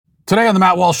Today on the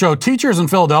Matt Walsh Show, teachers in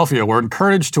Philadelphia were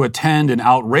encouraged to attend an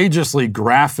outrageously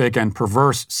graphic and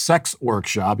perverse sex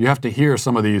workshop. You have to hear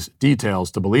some of these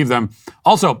details to believe them.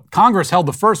 Also, Congress held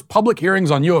the first public hearings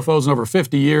on UFOs in over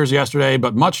 50 years yesterday,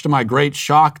 but much to my great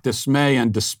shock, dismay,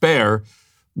 and despair,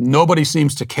 nobody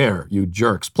seems to care, you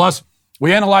jerks. Plus,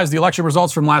 we analyzed the election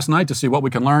results from last night to see what we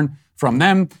can learn from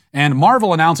them. And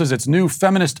Marvel announces its new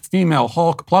feminist female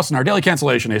Hulk. Plus, in our daily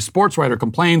cancellation, a sports writer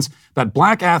complains that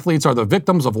black athletes are the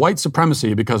victims of white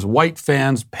supremacy because white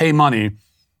fans pay money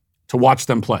to watch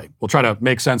them play. We'll try to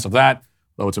make sense of that,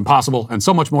 though it's impossible, and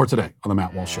so much more today on The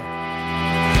Matt Walsh Show.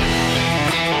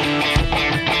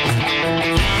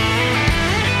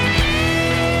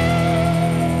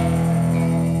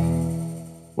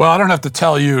 Well, I don't have to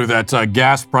tell you that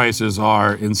gas prices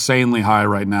are insanely high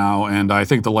right now, and I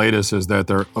think the latest is that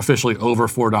they're officially over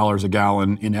 $4 a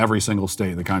gallon in every single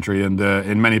state in the country, and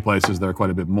in many places they're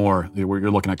quite a bit more. You're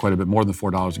looking at quite a bit more than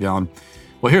 $4 a gallon.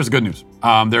 Well, here's the good news.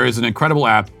 There is an incredible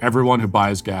app everyone who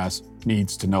buys gas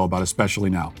needs to know about,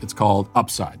 especially now. It's called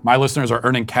Upside. My listeners are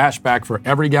earning cash back for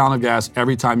every gallon of gas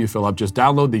every time you fill up. Just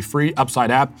download the free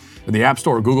Upside app in the App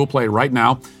Store or Google Play right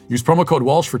now. Use promo code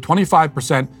Walsh for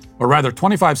 25%, or rather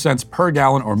 25 cents per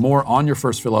gallon or more on your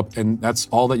first fill up, and that's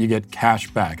all that you get cash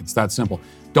back. It's that simple.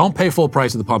 Don't pay full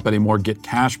price at the pump anymore. Get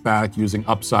cash back using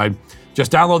Upside.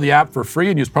 Just download the app for free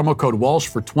and use promo code Walsh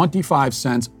for 25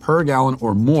 cents per gallon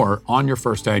or more on your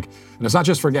first tank. And it's not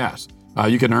just for gas.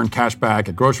 You can earn cash back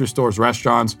at grocery stores,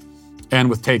 restaurants,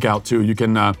 and with takeout too. You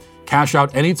can cash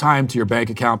out anytime to your bank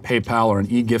account, PayPal, or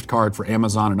an e-gift card for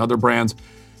Amazon and other brands.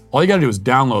 All you got to do is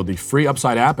download the free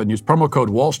Upside app and use promo code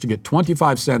Walsh to get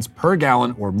 25 cents per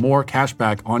gallon or more cash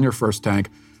back on your first tank.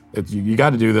 You got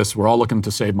to do this. We're all looking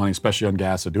to save money, especially on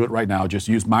gas, so do it right now. Just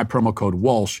use my promo code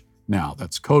Walsh now.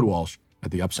 That's code Walsh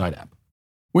at the Upside app.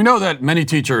 We know that many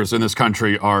teachers in this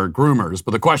country are groomers,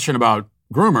 but the question about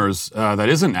groomers that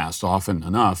isn't asked often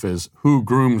enough is who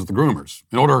grooms the groomers?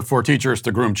 In order for teachers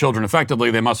to groom children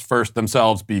effectively, they must first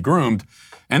themselves be groomed.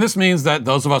 And this means that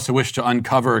those of us who wish to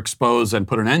uncover, expose, and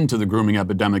put an end to the grooming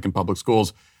epidemic in public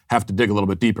schools have to dig a little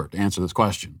bit deeper to answer this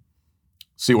question.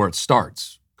 See where it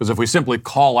starts. Because if we simply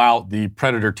call out the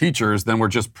predator teachers, then we're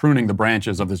just pruning the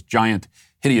branches of this giant,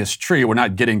 hideous tree. We're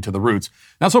not getting to the roots.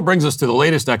 That's what brings us to the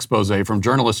latest expose from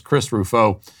journalist Chris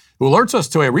Rufo, who alerts us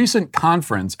to a recent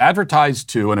conference advertised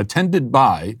to and attended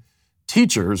by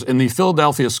teachers in the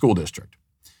Philadelphia School District.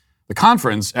 The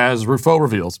conference, as Rufo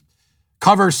reveals,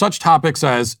 covers such topics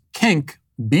as kink,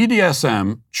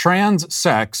 BDSM, trans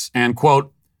sex, and,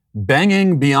 quote,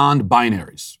 banging beyond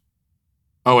binaries.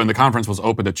 Oh, and the conference was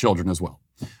open to children as well.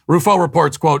 Rufo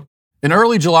reports, quote, in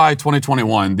early July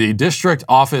 2021, the District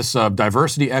Office of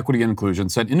Diversity, Equity, and Inclusion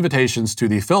sent invitations to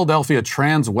the Philadelphia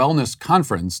Trans Wellness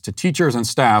Conference to teachers and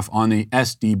staff on the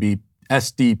SDP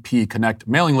Connect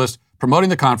mailing list, promoting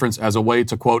the conference as a way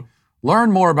to, quote,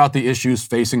 learn more about the issues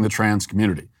facing the trans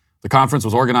community. The conference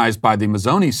was organized by the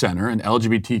Mazzoni Center, an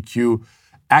LGBTQ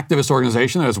activist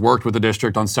organization that has worked with the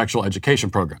district on sexual education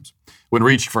programs. When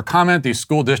reached for comment, the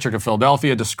School District of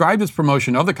Philadelphia described its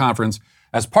promotion of the conference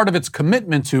as part of its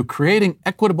commitment to creating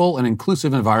equitable and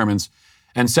inclusive environments,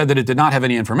 and said that it did not have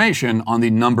any information on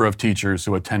the number of teachers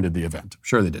who attended the event.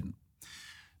 Sure they didn't.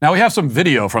 Now we have some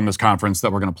video from this conference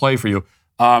that we're going to play for you.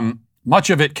 Much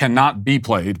of it cannot be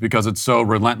played because it's so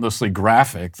relentlessly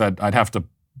graphic that I'd have to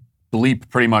bleep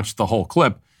pretty much the whole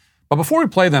clip. But before we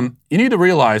play them, you need to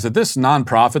realize that this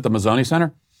nonprofit, the Mazzoni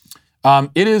Center,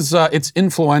 it's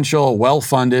influential,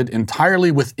 well-funded,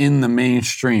 entirely within the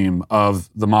mainstream of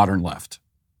the modern left.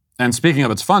 And speaking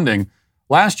of its funding,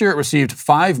 last year it received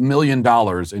 $5 million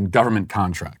in government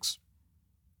contracts.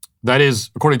 That is,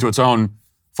 according to its own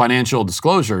financial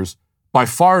disclosures, by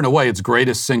far and away its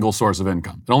greatest single source of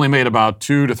income. It only made about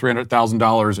 $200,000 to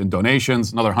 $300,000 in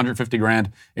donations, another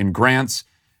 $150,000 in grants,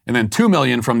 and then $2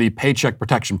 million from the Paycheck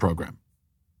Protection Program.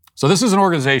 So this is an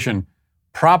organization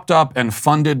propped up and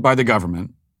funded by the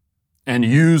government and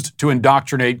used to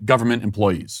indoctrinate government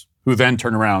employees, who then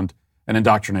turn around and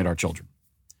indoctrinate our children.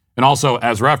 And also,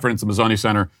 as referenced, the Mazzoni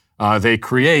Center, they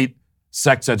create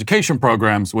sex education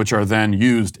programs, which are then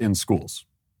used in schools.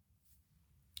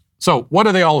 So what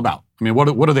are they all about? I mean,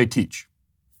 what do they teach?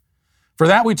 For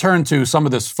that, we turn to some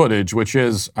of this footage, which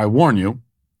is, I warn you,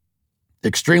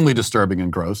 extremely disturbing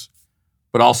and gross,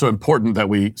 but also important that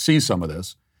we see some of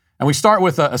this. And we start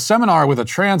with a seminar with a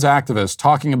trans activist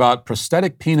talking about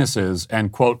prosthetic penises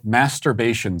and, quote,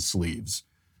 masturbation sleeves.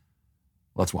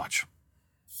 Let's watch.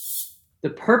 The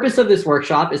purpose of this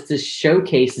workshop is to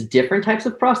showcase different types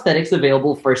of prosthetics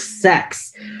available for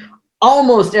sex.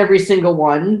 Almost every single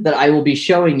one that I will be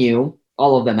showing you,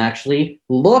 all of them actually,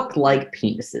 look like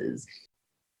penises.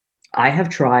 I have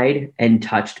tried and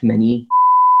touched many,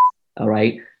 all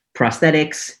right,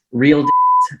 prosthetics, real,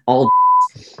 all.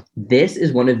 This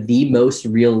is one of the most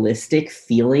realistic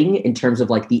feeling in terms of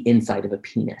like the inside of a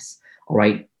penis. All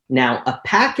right. Now, a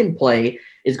pack and play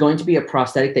is going to be a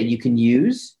prosthetic that you can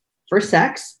use for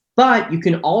sex, but you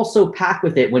can also pack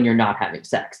with it when you're not having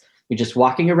sex. You're just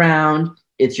walking around.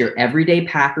 It's your everyday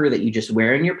packer that you just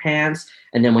wear in your pants.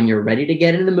 And then when you're ready to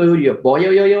get in the mood, you're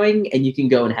boy-yo-yo-yoing and you can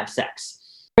go and have sex.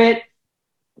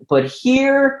 But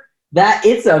here, that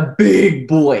it's a big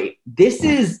boy. This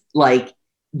is like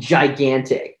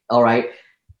gigantic. All right.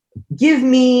 Give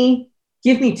me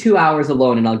 2 hours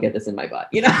alone and I'll get this in my butt,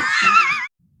 you know?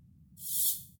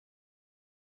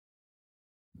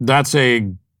 That's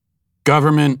a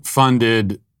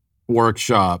government-funded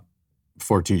workshop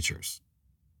for teachers.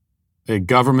 A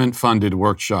government-funded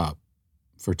workshop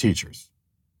for teachers.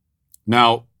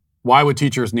 Now, why would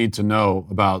teachers need to know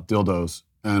about dildos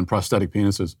and prosthetic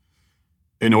penises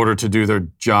in order to do their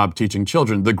job teaching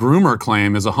children? The groomer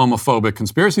claim is a homophobic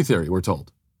conspiracy theory, we're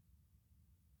told.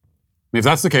 I mean, if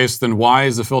that's the case, then why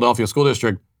is the Philadelphia School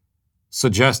District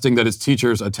suggesting that its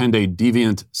teachers attend a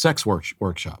deviant sex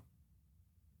workshop?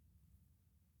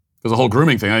 Because the whole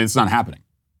grooming thing, it's not happening.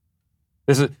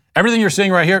 Everything you're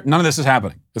seeing right here, none of this is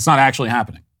happening. It's not actually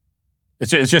happening.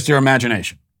 It's just your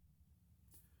imagination.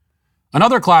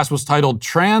 Another class was titled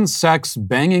Trans Sex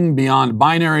Banging Beyond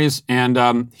Binaries,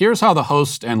 and here's how the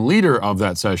host and leader of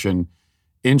that session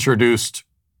introduced,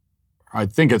 I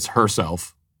think it's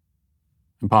herself,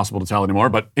 impossible to tell anymore,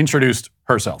 but introduced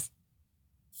herself.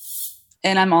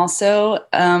 And I'm also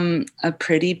a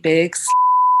pretty big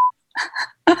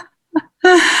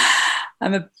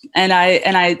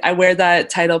I wear that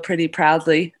title pretty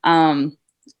proudly. And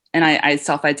I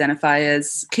self-identify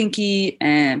as kinky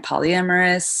and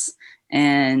polyamorous,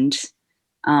 and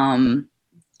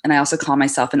I also call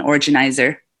myself an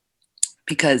originizer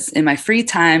because in my free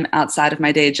time outside of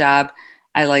my day job,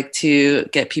 I like to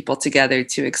get people together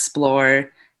to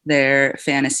explore their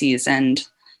fantasies and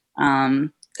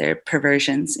their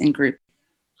perversions in group.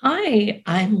 Hi,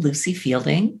 I'm Lucy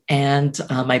Fielding, and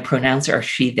my pronouns are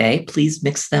she, they. Please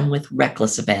mix them with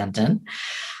reckless abandon.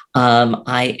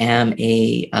 I am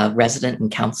a resident in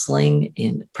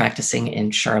counseling practicing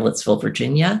in Charlottesville,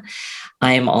 Virginia.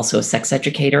 I am also a sex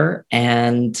educator,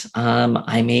 and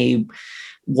I'm a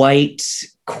white,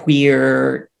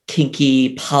 queer,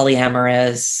 kinky,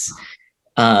 polyamorous,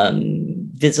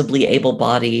 visibly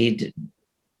able-bodied,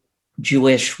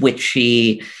 Jewish,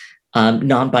 witchy,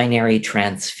 non-binary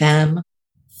trans femme.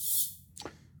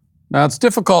 Now, it's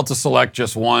difficult to select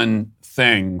just one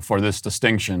thing for this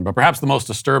distinction, but perhaps the most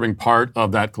disturbing part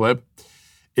of that clip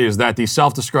is that the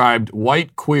self-described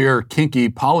white, queer, kinky,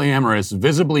 polyamorous,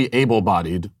 visibly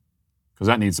able-bodied, because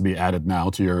that needs to be added now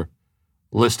to your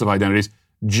list of identities,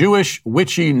 Jewish,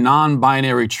 witchy,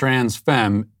 non-binary trans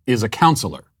femme is a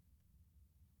counselor.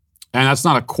 And that's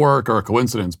not a quirk or a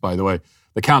coincidence, by the way.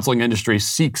 The counseling industry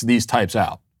seeks these types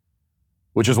out,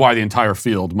 which is why the entire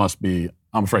field must be,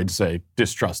 I'm afraid to say,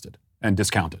 distrusted and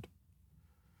discounted.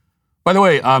 By the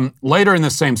way, later in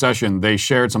this same session, they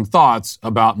shared some thoughts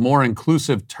about more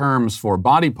inclusive terms for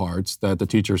body parts that the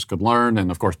teachers could learn and,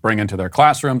 of course, bring into their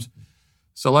classrooms.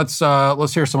 So let's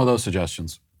hear some of those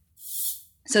suggestions.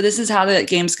 So this is how the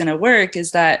game's going to work,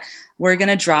 is that we're going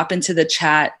to drop into the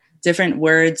chat different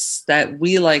words that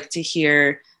we like to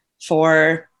hear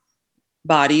for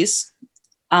bodies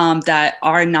that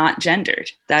are not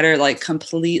gendered, that are like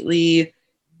completely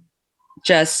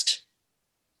just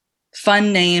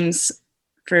fun names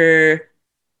for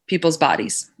people's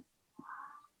bodies.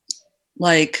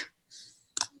 Like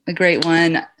a great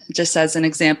one, just as an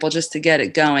example, just to get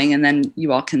it going, and then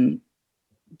you all can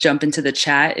jump into the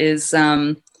chat, is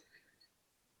I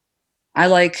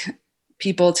like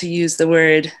people to use the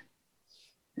word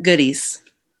goodies.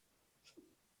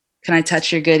 Can I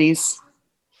touch your goodies?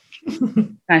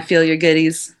 Can I feel your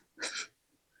goodies?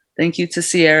 Thank you to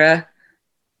Sierra.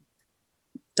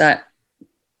 That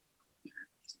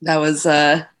was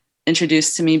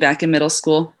introduced to me back in middle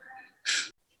school.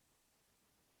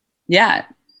 Yeah,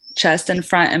 chest and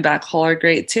front and back hole are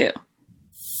great too.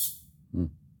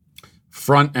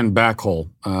 Front and back hole,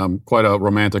 quite a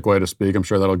romantic way to speak. I'm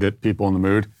sure that'll get people in the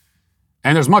mood.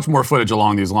 And there's much more footage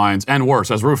along these lines, and worse.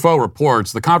 As Rufo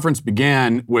reports, the conference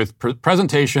began with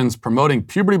presentations promoting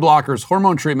puberty blockers,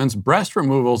 hormone treatments, breast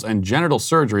removals, and genital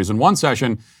surgeries. In one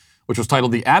session, which was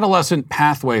titled The Adolescent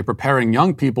Pathway Preparing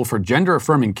Young People for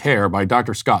Gender-Affirming Care by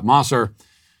Dr. Scott Mosser,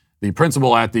 the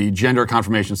principal at the Gender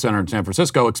Confirmation Center in San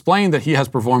Francisco, explained that he has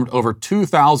performed over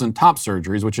 2,000 top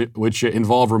surgeries, which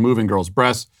involve removing girls'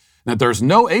 breasts, and that there's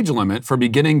no age limit for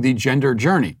beginning the gender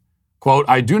journey. Quote,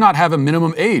 "I do not have a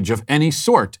minimum age of any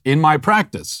sort in my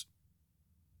practice,"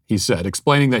 he said,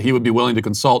 explaining that he would be willing to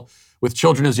consult with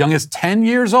children as young as 10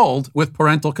 years old with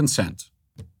parental consent.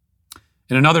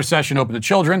 In another session open to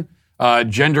children,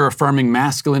 gender-affirming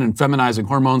masculine and feminizing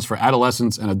hormones for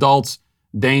adolescents and adults,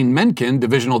 Dane Menken,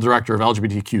 Divisional Director of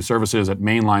LGBTQ Services at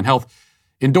Mainline Health,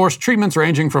 endorsed treatments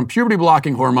ranging from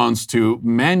puberty-blocking hormones to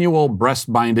manual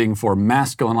breast binding for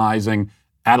masculinizing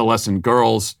adolescent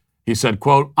girls. He said,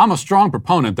 quote, "I'm a strong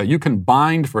proponent that you can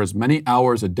bind for as many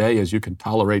hours a day as you can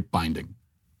tolerate binding."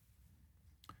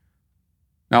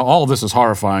 Now, all of this is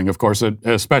horrifying, of course,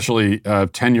 especially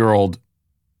 10-year-old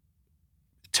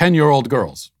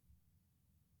girls.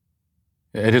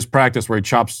 At his practice where he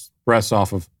chops breasts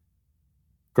off of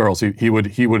girls, he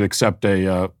would accept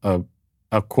a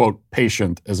quote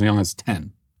patient as young as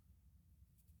 10.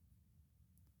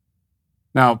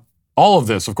 Now, all of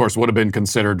this, of course, would have been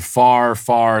considered far,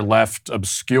 far left,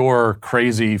 obscure,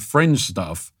 crazy, fringe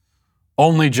stuff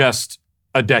only just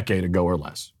a decade ago or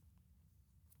less.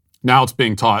 Now it's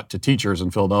being taught to teachers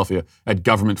in Philadelphia at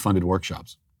government-funded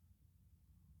workshops.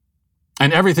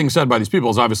 And everything said by these people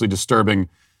is obviously disturbing,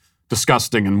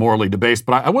 disgusting, and morally debased,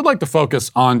 but I would like to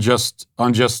focus on just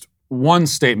one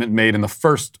statement made in the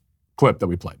first clip that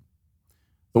we played.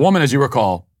 The woman, as you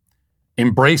recall,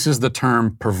 embraces the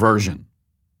term perversion.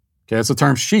 Okay, that's the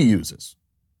term she uses.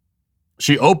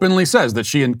 She openly says that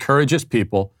she encourages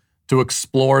people to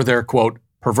explore their, quote,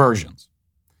 perversions.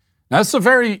 Now, that's a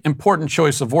very important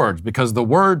choice of words because the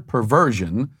word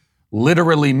perversion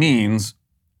literally means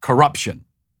corruption.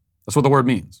 That's what the word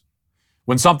means.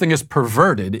 When something is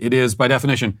perverted, it is, by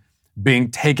definition, being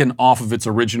taken off of its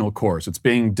original course. It's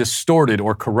being distorted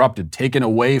or corrupted, taken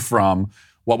away from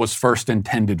what was first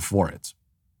intended for it.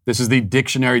 This is the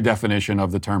dictionary definition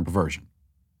of the term perversion.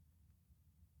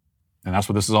 And that's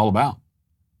what this is all about.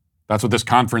 That's what this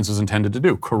conference is intended to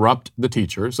do, corrupt the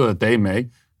teachers so that they may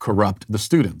corrupt the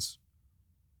students.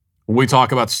 When we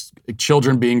talk about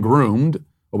children being groomed,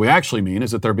 what we actually mean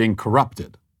is that they're being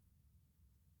corrupted.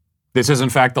 This is, in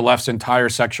fact, the left's entire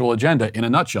sexual agenda in a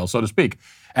nutshell, so to speak.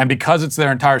 And because it's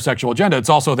their entire sexual agenda, it's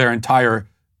also their entire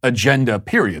agenda,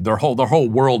 period. Their whole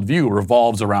worldview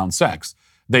revolves around sex.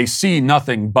 They see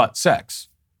nothing but sex.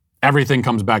 Everything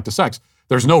comes back to sex.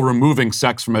 There's no removing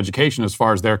sex from education as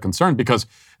far as they're concerned because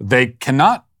they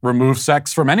cannot remove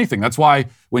sex from anything. That's why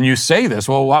when you say this,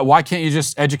 well, why can't you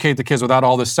just educate the kids without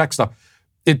all this sex stuff?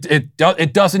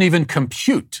 It doesn't even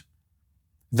compute.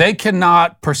 They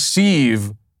cannot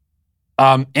perceive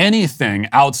anything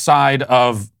outside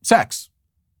of sex.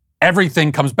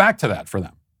 Everything comes back to that for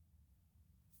them.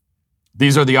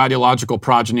 These are the ideological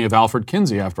progeny of Alfred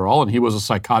Kinsey, after all, and he was a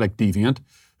psychotic deviant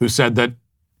who said that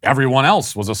everyone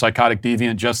else was a psychotic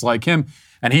deviant just like him,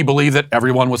 and he believed that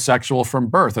everyone was sexual from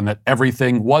birth and that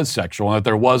everything was sexual and that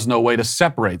there was no way to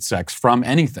separate sex from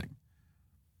anything.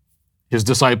 His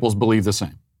disciples believed the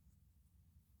same.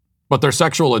 But their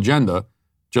sexual agenda,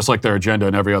 just like their agenda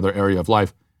in every other area of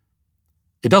life,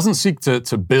 it doesn't seek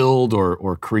to build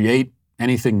or create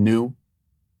anything new.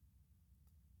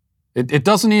 It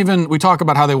doesn't even, we talk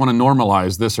about how they want to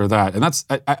normalize this or that, and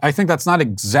I think that's not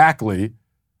exactly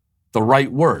the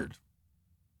right word.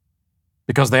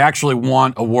 Because they actually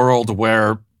want a world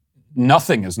where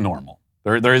nothing is normal.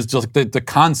 There is just the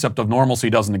concept of normalcy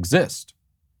doesn't exist.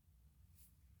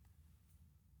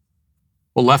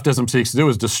 What leftism seeks to do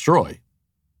is destroy,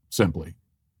 simply,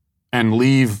 and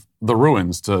leave the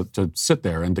ruins to sit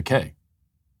there and decay.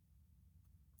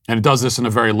 And it does this in a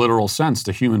very literal sense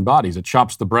to human bodies. It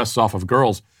chops the breasts off of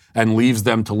girls and leaves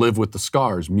them to live with the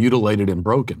scars, mutilated and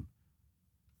broken.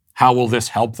 How will this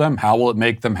help them? How will it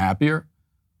make them happier?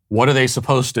 What are they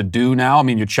supposed to do now? I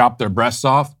mean, you chop their breasts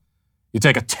off. You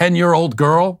take a 10-year-old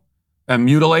girl and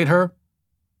mutilate her.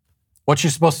 What's she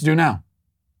supposed to do now?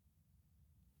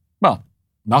 Well,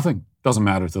 nothing. Doesn't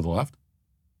matter to the left.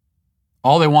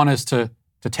 All they want is to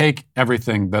take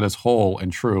everything that is whole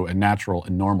and true and natural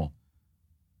and normal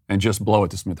and just blow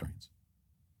it to smithereens.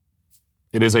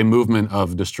 It is a movement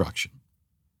of destruction,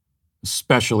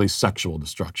 especially sexual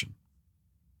destruction.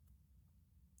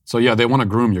 So yeah, they want to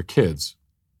groom your kids,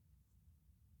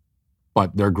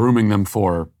 but they're grooming them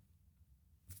for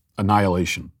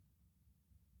annihilation.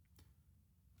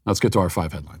 Let's get to our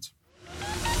 5 headlines.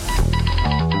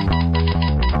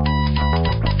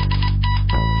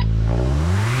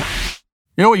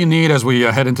 You know what you need as we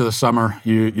head into the summer?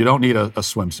 You don't need a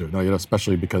swimsuit, no,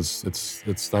 especially because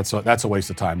that's a waste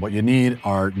of time. What you need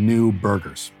are new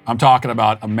burgers. I'm talking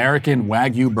about American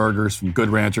Wagyu burgers from Good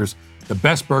Ranchers. the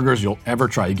best burgers you'll ever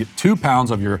try. You get 2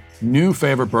 pounds of your new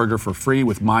favorite burger for free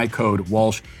with my code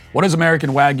Walsh. What is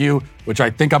American Wagyu, which I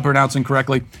think I'm pronouncing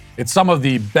correctly? It's some of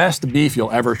the best beef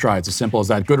you'll ever try. It's as simple as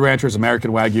that. Good Ranchers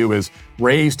American Wagyu is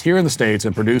raised here in the States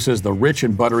and produces the rich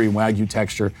and buttery Wagyu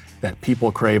texture that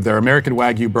people crave. Their American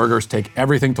Wagyu burgers take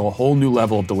everything to a whole new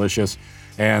level of delicious,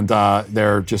 and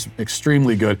they're just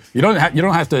extremely good. You don't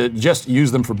have to just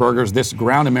use them for burgers. This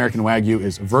ground American Wagyu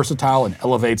is versatile and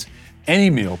elevates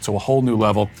any meal to a whole new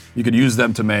level. You could use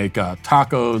them to make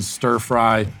tacos, stir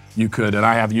fry. You could, and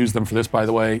I have used them for this, by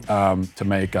the way, to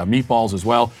make meatballs as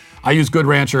well. I use Good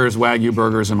Ranchers Wagyu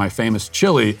burgers in my famous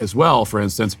chili as well, for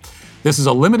instance. This is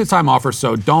a limited time offer,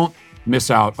 so don't miss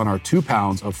out on our 2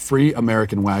 pounds of free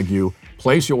American Wagyu.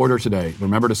 Place your order today.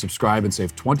 Remember to subscribe and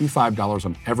save $25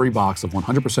 on every box of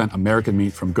 100% American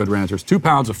meat from Good Ranchers. 2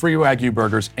 pounds of free Wagyu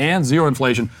burgers and zero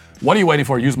inflation. What are you waiting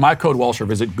for? Use my code Walsh or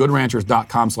visit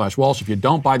goodranchers.com/Walsh. If you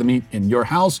don't buy the meat in your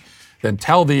house, then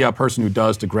tell the person who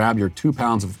does to grab your 2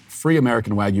 pounds of free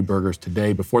American Wagyu burgers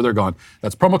today before they're gone.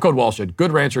 That's promo code Walsh at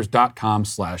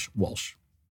goodranchers.com/Walsh.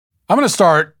 I'm going to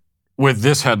start with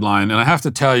this headline, and I have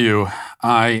to tell you,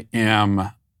 I'm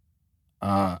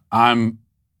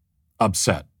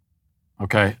upset.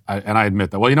 Okay? I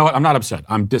admit that. Well, you know what? I'm not upset.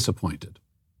 I'm disappointed.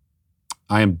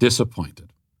 I am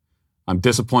disappointed. I'm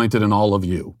disappointed in all of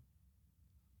you.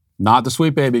 Not the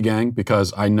Sweet Baby Gang,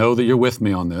 because I know that you're with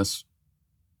me on this.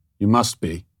 You must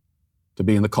be, to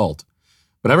be in the cult.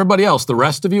 But everybody else, the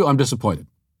rest of you, I'm disappointed.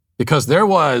 Because there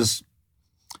was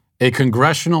a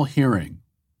congressional hearing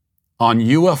on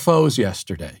UFOs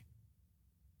yesterday.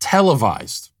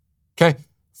 Televised. Okay?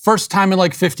 First time in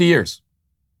like 50 years.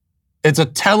 It's a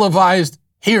televised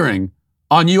hearing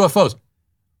on UFOs.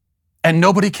 And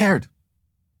nobody cared.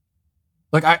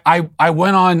 Like I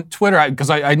went on Twitter because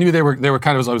I knew they were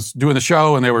kind of, I was doing the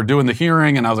show and they were doing the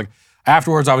hearing, and I was like,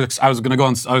 afterwards I was going to go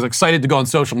on, I was excited to go on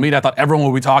social media. I thought everyone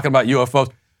would be talking about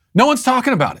UFOs. No one's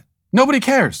talking about it. Nobody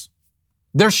cares.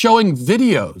 They're showing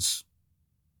videos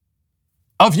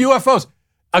of UFOs.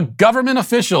 Government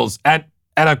officials at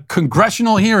a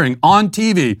congressional hearing on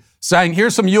TV saying,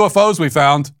 here's some UFOs we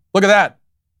found. Look at that.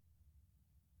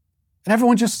 And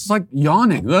everyone just like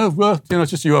yawning.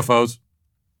 It's just UFOs.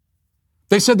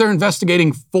 They said they're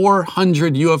investigating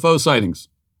 400 UFO sightings.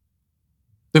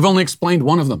 They've only explained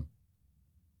one of them.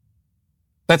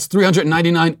 That's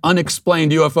 399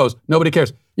 unexplained UFOs. Nobody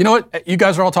cares. You know what you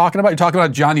guys are all talking about? You're talking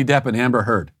about Johnny Depp and Amber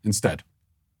Heard instead.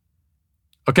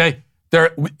 Okay?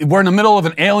 We're in the middle of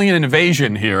an alien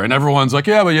invasion here, and everyone's like,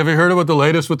 yeah, but have you heard about the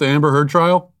latest with the Amber Heard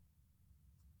trial?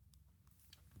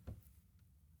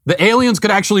 The aliens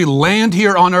could actually land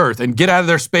here on Earth and get out of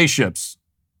their spaceships,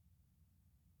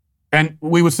 and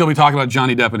we would still be talking about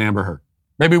Johnny Depp and Amber Heard.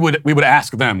 Maybe we would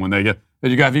ask them when they get,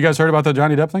 have you guys heard about the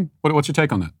Johnny Depp thing? What's your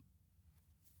take on that?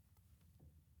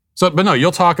 So, but no,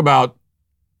 you'll talk about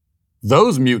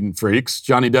those mutant freaks,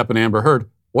 Johnny Depp and Amber Heard.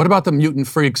 What about the mutant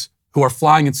freaks who are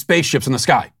flying in spaceships in the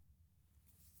sky?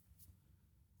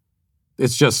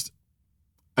 It's just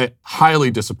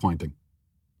highly disappointing.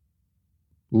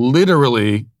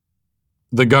 Literally,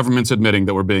 the government's admitting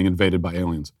that we're being invaded by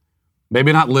aliens.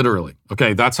 Maybe not literally.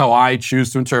 Okay, that's how I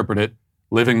choose to interpret it,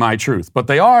 living my truth. But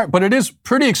it is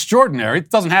pretty extraordinary. It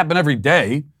doesn't happen every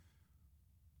day.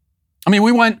 I mean,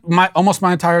 we went almost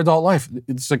my entire adult life.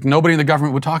 It's like nobody in the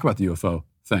government would talk about the UFO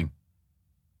thing.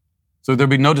 So there'd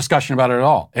be no discussion about it at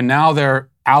all. And now they're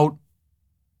out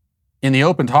in the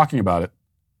open talking about it.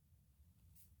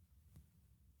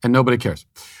 And nobody cares.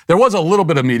 There was a little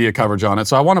bit of media coverage on it,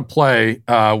 so I want to play,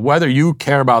 whether you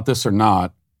care about this or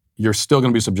not, you're still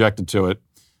going to be subjected to it.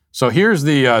 So here's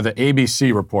the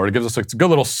ABC report. It gives us a good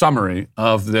little summary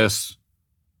of this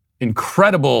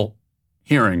incredible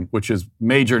hearing, which is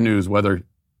major news, whether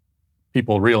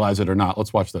people realize it or not.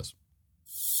 Let's watch this.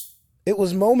 It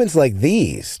was moments like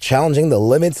these, challenging the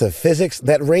limits of physics,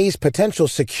 that raised potential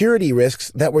security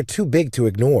risks that were too big to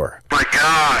ignore. My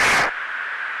gosh.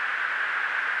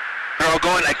 They're all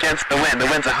going against the wind. The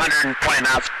wind's 120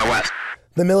 knots from the west.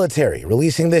 The military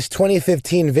releasing this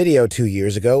 2015 video 2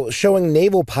 years ago showing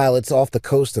naval pilots off the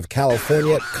coast of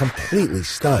California completely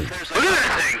stunned. Look at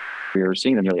that thing. We were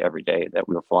seeing them nearly every day that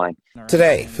we were flying.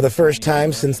 Today, for the first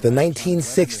time since the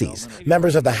 1960s,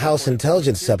 members of the House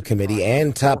Intelligence Subcommittee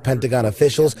and top Pentagon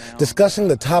officials discussing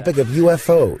the topic of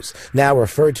UFOs, now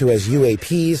referred to as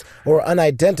UAPs or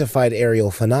unidentified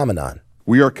aerial phenomenon.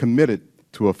 We are committed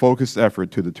to a focused effort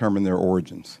to determine their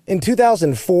origins. In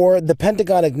 2004, the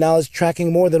Pentagon acknowledged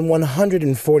tracking more than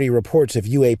 140 reports of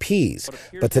UAPs.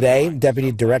 But today,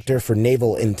 Deputy Director for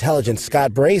Naval Intelligence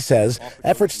Scott Bray says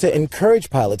efforts to encourage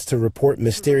pilots to report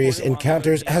mysterious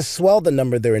encounters has swelled the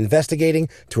number they're investigating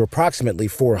to approximately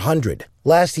 400.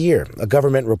 Last year, a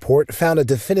government report found a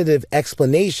definitive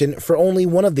explanation for only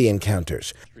one of the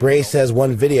encounters. Bray says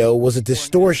one video was a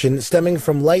distortion stemming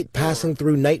from light passing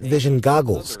through night vision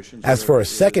goggles. As for a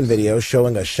second video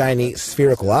showing a shiny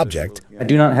spherical object, I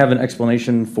do not have an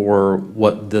explanation for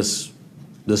what this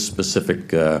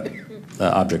specific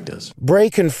object is.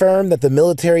 Bray confirmed that the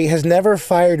military has never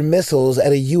fired missiles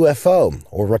at a UFO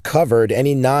or recovered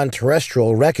any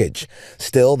non-terrestrial wreckage.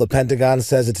 Still, the Pentagon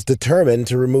says it's determined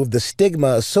to remove the stigma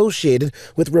associated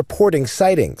with reporting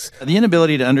sightings. The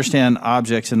inability to understand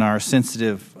objects in our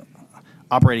sensitive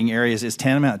operating areas is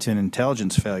tantamount to an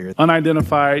intelligence failure.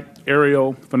 Unidentified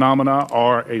aerial phenomena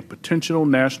are a potential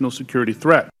national security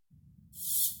threat.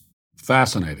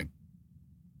 Fascinating.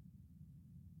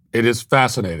 It is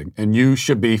fascinating, and you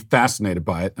should be fascinated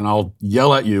by it, and I'll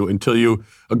yell at you until you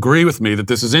agree with me that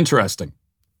this is interesting.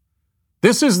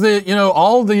 This is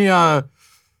all the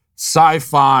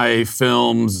sci-fi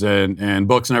films and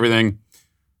books and everything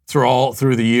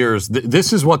through the years.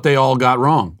 This is what they all got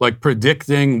wrong, like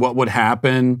predicting what would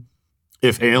happen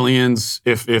if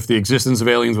the existence of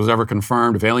aliens was ever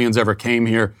confirmed, if aliens ever came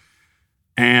here.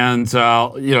 And,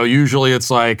 usually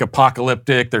it's like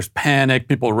apocalyptic, there's panic,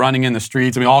 people running in the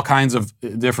streets, all kinds of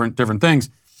different things.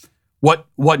 What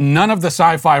none of the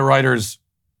sci-fi writers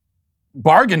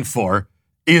bargained for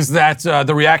is that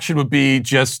the reaction would be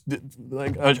just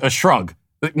like a shrug.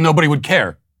 Nobody would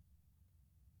care.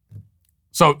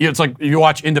 So it's like you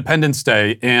watch Independence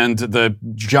Day and the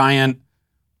giant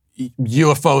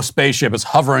UFO spaceship is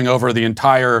hovering over the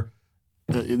entire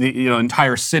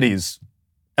cities.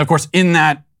 And of course, in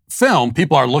that film,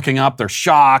 people are looking up, they're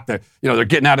shocked, they're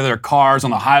getting out of their cars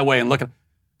on the highway and looking.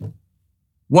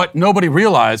 What nobody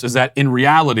realized is that in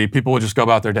reality, people would just go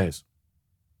about their days.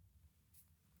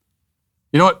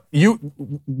 You know what?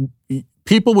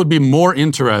 People would be more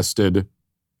interested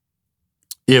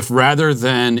if rather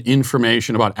than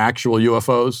information about actual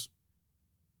UFOs,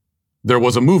 there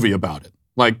was a movie about it.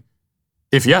 Like,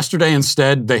 if yesterday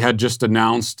instead they had just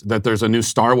announced that there's a new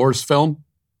Star Wars film,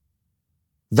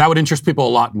 that would interest people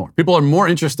a lot more. People are more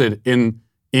interested in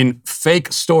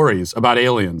fake stories about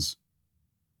aliens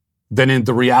than in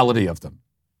the reality of them.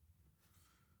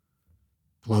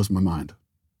 Blows my mind.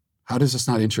 How does this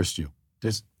not interest you?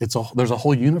 There's a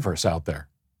whole universe out there.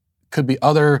 Could be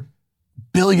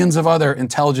billions of other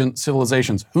intelligent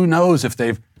civilizations. Who knows if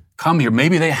they've come here?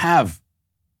 Maybe they have.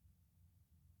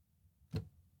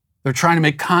 They're trying to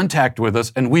make contact with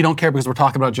us, and we don't care because we're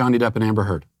talking about Johnny Depp and Amber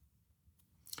Heard.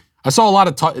 I saw a lot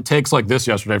of takes like this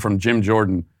yesterday from Jim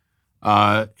Jordan.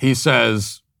 He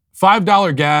says,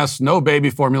 $5 gas, no baby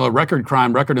formula, record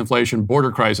crime, record inflation,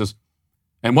 border crisis.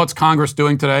 And what's Congress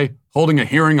doing today? Holding a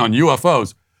hearing on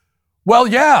UFOs. Well,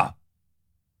 yeah.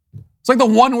 It's like the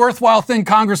one worthwhile thing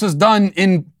Congress has done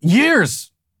in years.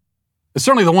 It's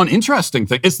certainly the one interesting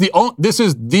thing. This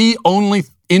is the only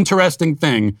interesting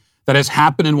thing that has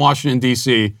happened in Washington,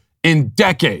 D.C. in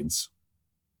decades.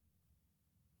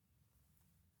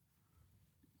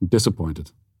 I'm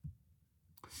disappointed.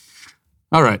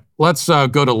 All right, let's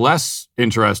go to less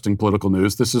interesting political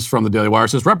news. This is from the Daily Wire. It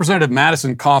says Representative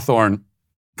Madison Cawthorn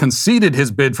conceded his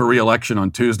bid for re-election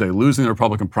on Tuesday, losing the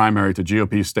Republican primary to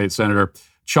GOP State Senator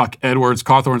Chuck Edwards.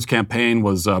 Cawthorn's campaign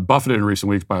was buffeted in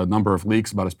recent weeks by a number of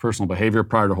leaks about his personal behavior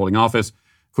prior to holding office,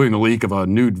 including the leak of a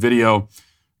nude video.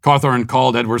 Cawthorn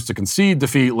called Edwards to concede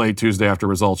defeat late Tuesday after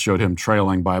results showed him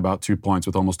trailing by about 2 points,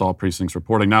 with almost all precincts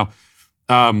reporting. Now,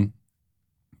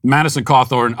 Madison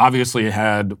Cawthorn obviously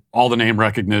had all the name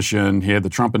recognition. He had the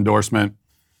Trump endorsement.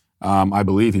 I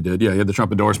believe he did. Yeah, he had the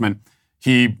Trump endorsement.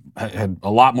 He had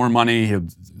a lot more money.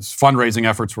 His fundraising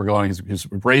efforts were going. He's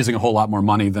raising a whole lot more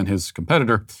money than his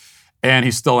competitor. And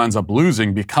he still ends up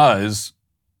losing because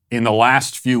in the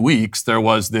last few weeks, there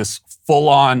was this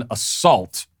full-on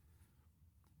assault.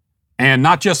 And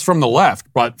not just from the left,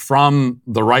 but from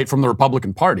the right, from the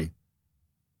Republican Party,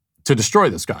 to destroy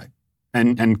this guy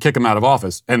and kick him out of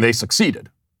office. And they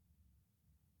succeeded.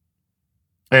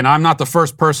 And I'm not the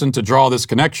first person to draw this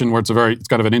connection where it's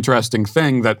kind of an interesting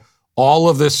thing that all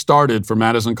of this started for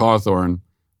Madison Cawthorn.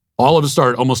 All of it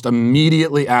started almost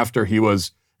immediately after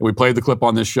we played the clip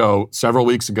on this show several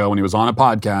weeks ago when he was on a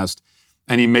podcast,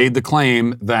 and he made the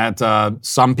claim that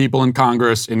some people in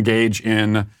Congress engage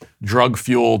in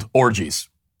drug-fueled orgies,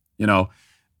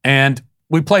 and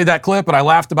we played that clip, and I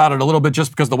laughed about it a little bit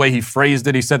just because the way he phrased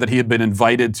it. He said that he had been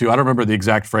invited to, I don't remember the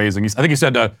exact phrasing. I think he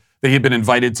said that he had been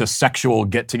invited to sexual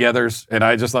get-togethers. And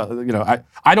I just thought,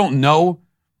 I don't know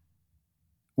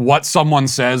what someone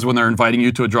says when they're inviting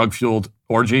you to a drug-fueled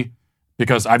orgy,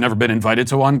 because I've never been invited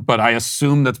to one, but I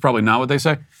assume that's probably not what they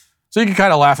say. So you can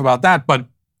kind of laugh about that. But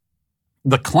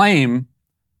the claim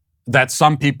that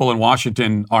some people in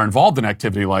Washington are involved in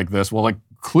activity like this, well, like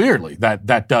clearly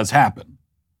that does happen.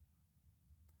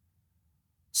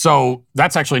 So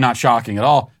that's actually not shocking at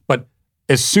all. But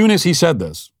as soon as he said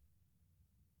this,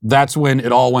 that's when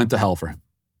it all went to hell for him.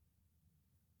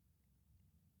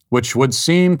 Which would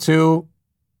seem to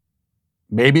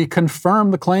maybe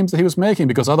confirm the claims that he was making,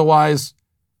 because otherwise,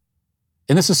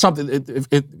 and this is something,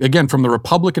 again, from the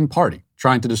Republican Party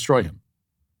trying to destroy him.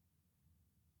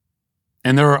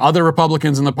 And there are other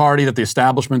Republicans in the party that the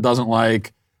establishment doesn't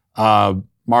like,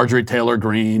 Marjorie Taylor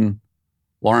Greene,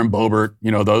 Lauren Boebert,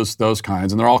 those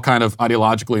kinds. And they're all kind of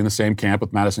ideologically in the same camp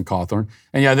with Madison Cawthorn.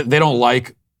 And yeah, they don't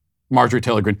like Marjorie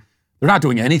Taylor Greene. They're not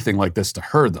doing anything like this to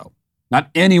her, though. Not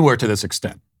anywhere to this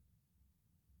extent.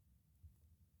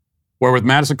 Where with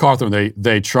Madison Cawthorn,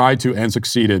 they tried to and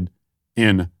succeeded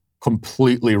in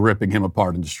completely ripping him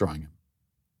apart and destroying him.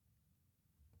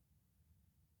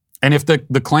 And if the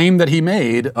claim that he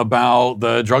made about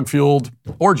the drug-fueled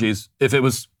orgies, if it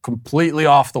was completely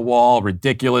off the wall,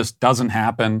 ridiculous, doesn't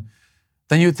happen,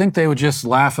 then you'd think they would just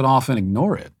laugh it off and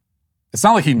ignore it. It's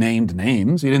not like he named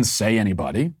names. He didn't say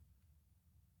anybody.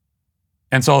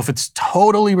 And so if it's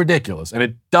totally ridiculous and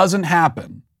it doesn't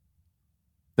happen,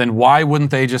 then why wouldn't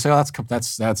they just say, oh,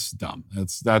 that's dumb.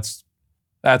 That's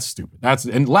stupid.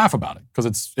 And laugh about it,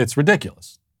 because it's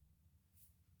ridiculous.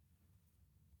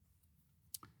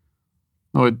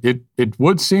 No, it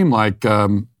would seem like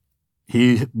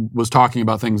he was talking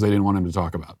about things they didn't want him to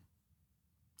talk about.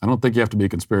 I don't think you have to be a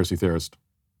conspiracy theorist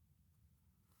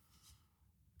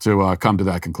to come to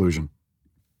that conclusion.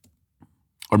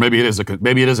 Or maybe it is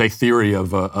a theory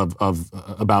of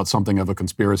about something of a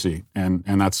conspiracy, and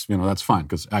that's fine,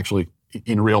 because actually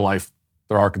in real life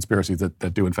there are conspiracies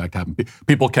that do in fact happen.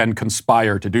 People can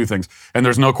conspire to do things, and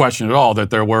there's no question at all that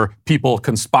there were people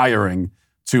conspiring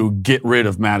to get rid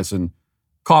of Madison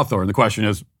Cawthorn. The question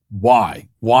is why?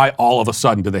 Why all of a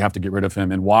sudden did they have to get rid of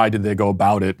him, and why did they go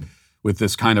about it with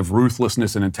this kind of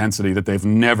ruthlessness and intensity that they've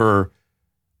never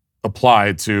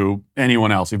applied to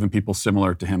anyone else, even people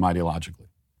similar to him ideologically?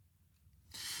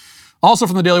 Also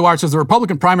from the Daily Wire, it says the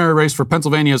Republican primary race for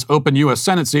Pennsylvania's open U.S.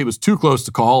 Senate seat was too close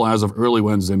to call as of early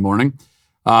Wednesday morning.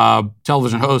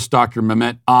 Television host Dr.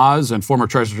 Mehmet Oz and former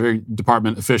Treasury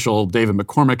Department official David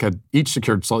McCormick had each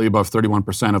secured slightly above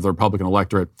 31% of the Republican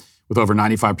electorate, with over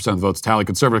 95% of the votes tallied.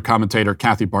 Conservative commentator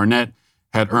Kathy Barnett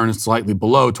had earned slightly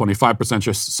below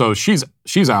 25%. So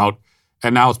she's out,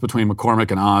 and now it's between McCormick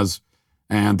and Oz,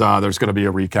 and there's going to be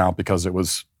a recount because it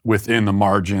was within the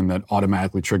margin that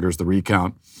automatically triggers the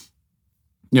recount.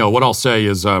 What I'll say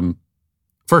is,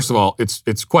 first of all,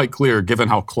 it's quite clear, given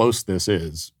how close this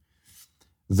is,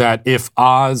 that if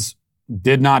Oz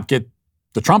did not get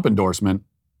the Trump endorsement,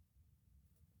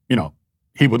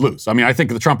 he would lose. I mean, I think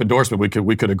the Trump endorsement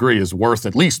we could agree is worth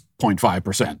at least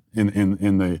 0.5%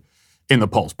 in the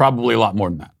polls, probably a lot more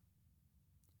than that.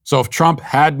 So if Trump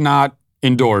had not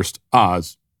endorsed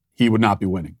Oz, he would not be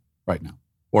winning right now,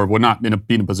 or would not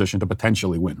be in a position to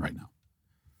potentially win right now.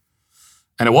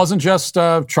 And it wasn't just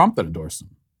Trump that endorsed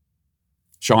him.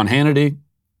 Sean Hannity.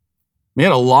 We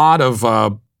had a lot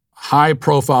of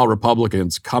high-profile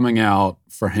Republicans coming out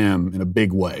for him in a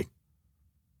big way.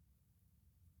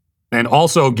 And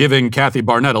also giving Kathy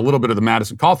Barnett a little bit of the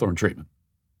Madison Cawthorn treatment,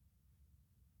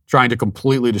 trying to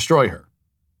completely destroy her,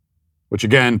 which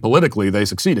again, politically, they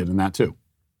succeeded in that too.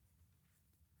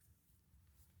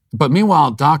 But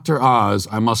meanwhile, Dr. Oz,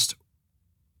 I must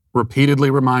repeatedly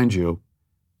remind you,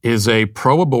 is a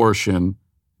pro-abortion,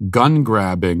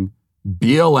 gun-grabbing,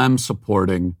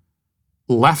 BLM-supporting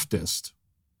leftist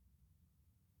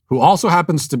who also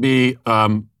happens to be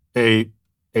a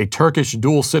Turkish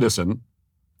dual citizen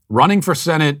running for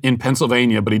Senate in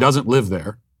Pennsylvania, but he doesn't live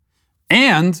there.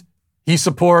 And he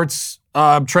supports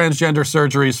transgender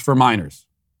surgeries for minors.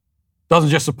 Doesn't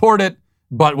just support it,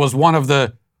 but was one of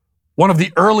the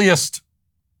earliest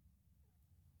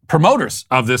promoters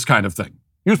of this kind of thing.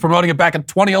 He was promoting it back in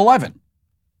 2011.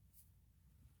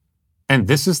 And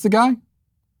this is the guy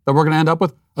that we're going to end up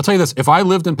with? I'll tell you this, if I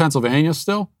lived in Pennsylvania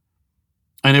still,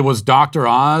 and it was Dr.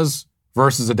 Oz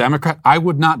versus a Democrat, I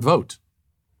would not vote.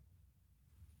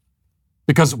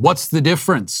 Because what's the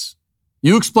difference?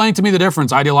 You explain to me the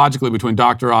difference ideologically between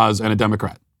Dr. Oz and a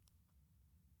Democrat.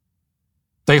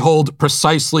 They hold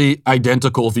precisely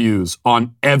identical views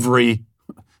on every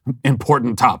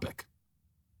important topic.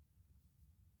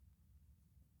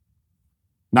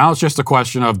 Now it's just a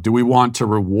question of, do we want to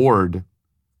reward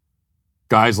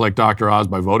guys like Dr. Oz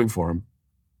by voting for him?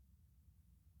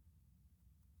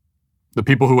 The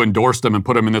people who endorsed him and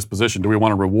put him in this position, do we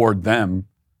want to reward them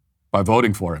by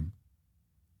voting for him?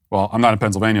 Well, I'm not in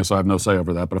Pennsylvania, so I have no say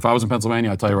over that. But if I was in Pennsylvania,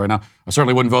 I tell you right now, I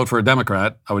certainly wouldn't vote for a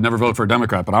Democrat. I would never vote for a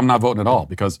Democrat, but I'm not voting at all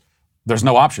because there's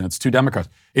no option. It's two Democrats.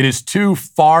 It is two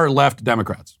far left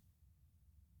Democrats.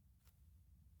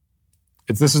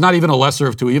 This is not even a lesser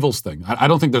of two evils thing. I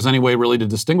don't think there's any way really to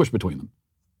distinguish between them.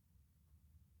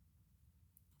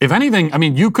 If anything, I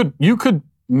mean, you could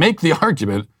make the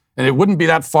argument, and it wouldn't be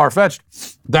that far-fetched,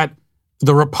 that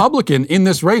the Republican in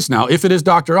this race now, if it is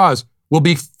Dr. Oz, will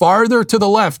be farther to the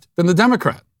left than the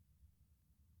Democrat.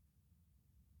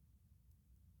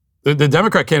 The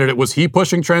Democrat candidate, was he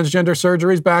pushing transgender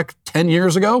surgeries back 10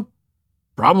 years ago?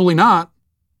 Probably not.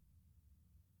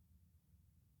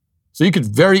 So you could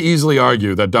very easily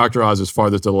argue that Dr. Oz is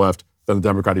farther to the left than the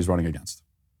Democrat he's running against.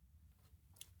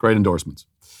 Great endorsements.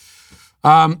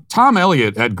 Tom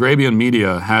Elliott at Grabien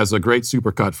Media has a great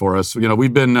supercut for us. You know,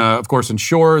 we've been, of course,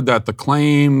 ensured that the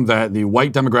claim that the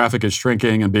white demographic is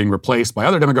shrinking and being replaced by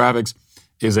other demographics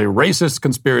is a racist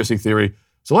conspiracy theory.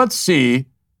 So let's see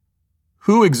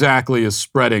who exactly is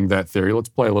spreading that theory. Let's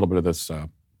play a little bit of this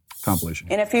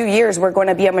compilation. In a few years, we're going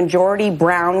to be a majority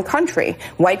brown country.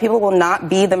 White people will not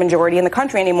be the majority in the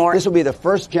country anymore. This will be the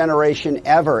first generation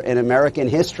ever in American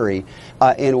history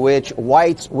in which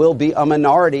whites will be a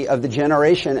minority of the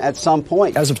generation at some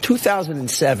point. As of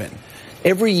 2007,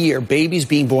 every year, babies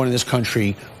being born in this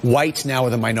country, whites now are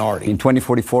the minority. In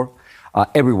 2044,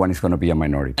 everyone is going to be a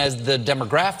minority. As the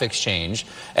demographics change,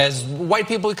 as white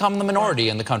people become the minority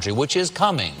in the country, which is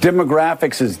coming.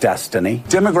 Demographics is destiny.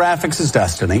 Demographics is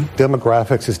destiny.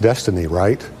 Demographics is destiny,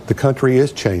 right? The country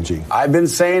is changing. I've been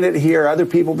saying it here. Other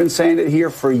people have been saying it here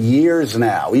for years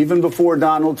now, even before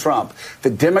Donald Trump.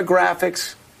 The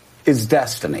demographics is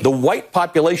destiny. The white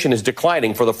population is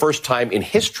declining for the first time in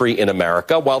history in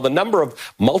America, while the number of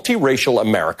multiracial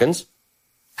Americans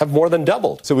have more than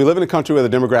doubled. So we live in a country where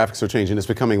the demographics are changing. It's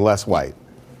becoming less white.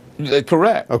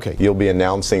 Correct. Okay. You'll be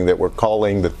announcing that we're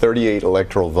calling the 38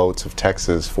 electoral votes of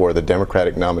Texas for the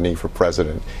Democratic nominee for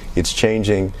president. It's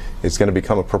changing. It's going to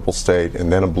become a purple state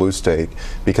and then a blue state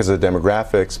because of the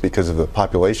demographics, because of the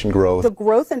population growth. The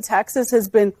growth in Texas has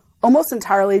been almost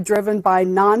entirely driven by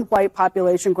non-white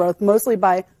population growth, mostly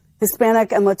by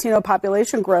Hispanic and Latino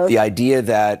population growth. The idea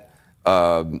that,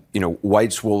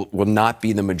 whites will not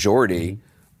be the majority,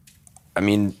 I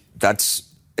mean,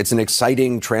 it's an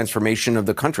exciting transformation of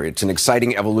the country. It's an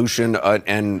exciting evolution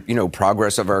and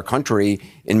progress of our country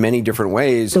in many different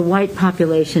ways. The white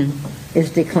population is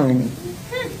declining.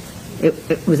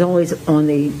 It was always on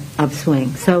the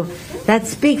upswing. So that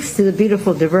speaks to the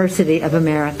beautiful diversity of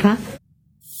America.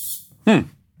 The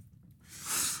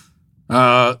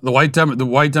white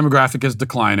demographic is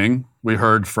declining. We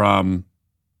heard from,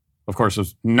 of course,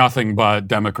 there's nothing but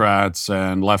Democrats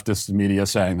and leftist media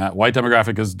saying that. White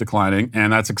demographic is declining,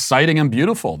 and that's exciting and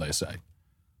beautiful, they say.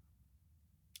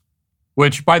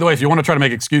 Which, by the way, if you want to try to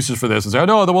make excuses for this and say, oh,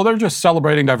 no, well, they're just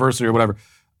celebrating diversity or whatever.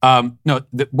 No,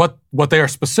 what they are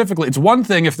specifically, it's one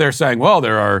thing if they're saying, well,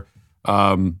 there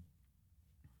are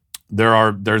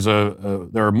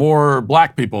more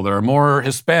black people, there are more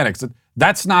Hispanics.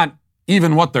 That's not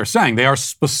even what they're saying. They are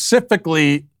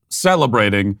specifically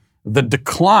celebrating the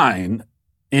decline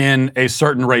in a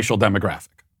certain racial demographic.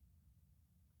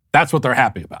 That's what they're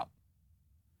happy about.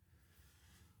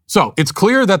 So it's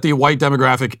clear that the white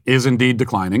demographic is indeed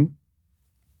declining.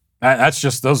 That's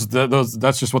just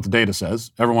that's just what the data says.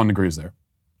 Everyone agrees there.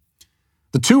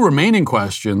 The two remaining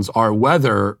questions are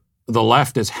whether the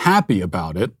left is happy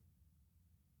about it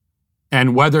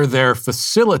and whether they're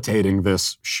facilitating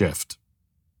this shift.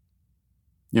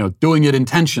 Doing it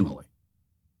intentionally.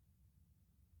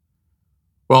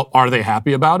 Well, are they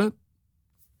happy about it?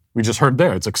 We just heard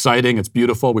there. It's exciting. It's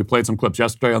beautiful. We played some clips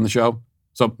yesterday on the show.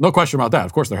 So no question about that.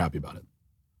 Of course they're happy about it.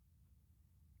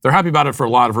 They're happy about it for a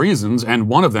lot of reasons. And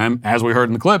one of them, as we heard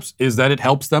in the clips, is that it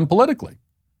helps them politically.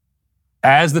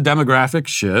 As the demographics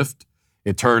shift,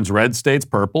 it turns red states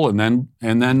purple and then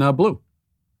blue.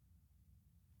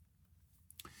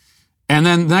 And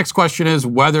then the next question is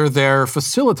whether they're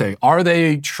facilitating. Are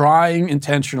they trying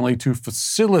intentionally to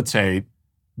facilitate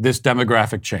this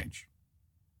demographic change?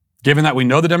 Given that we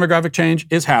know the demographic change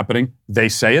is happening, they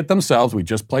say it themselves, we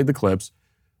just played the clips.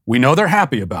 We know they're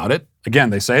happy about it. Again,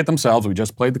 they say it themselves, we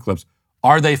just played the clips.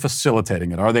 Are they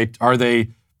facilitating it? Are they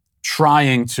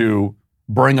trying to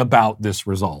bring about this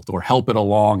result or help it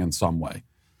along in some way?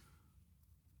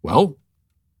 Well,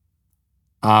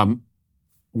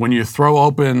 When you throw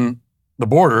open the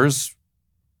borders,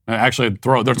 actually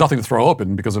there's nothing to throw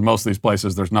open because in most of these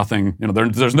places there's nothing,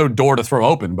 there's no door to throw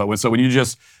open. But when you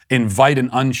just invite an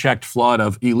unchecked flood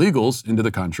of illegals into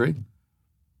the country,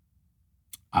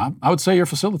 I would say you're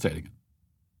facilitating it.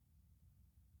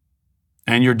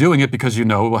 And you're doing it because you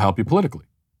know it will help you politically.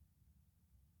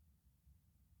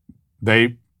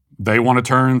 They want to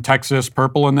turn Texas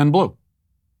purple and then blue.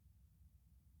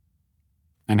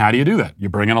 And how do you do that? You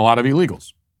bring in a lot of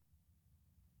illegals.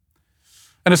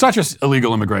 And it's not just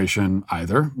illegal immigration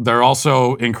either. They're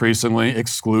also increasingly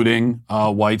excluding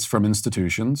whites from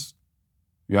institutions.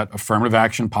 You got affirmative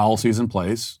action policies in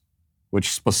place,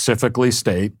 which specifically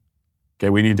state, okay,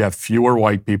 we need to have fewer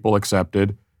white people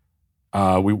accepted.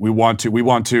 We want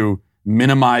to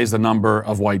minimize the number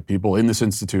of white people in this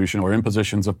institution or in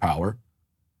positions of power.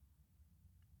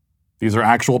 These are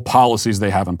actual policies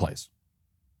they have in place.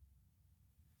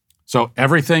 So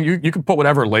everything, you can put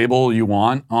whatever label you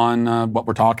want on what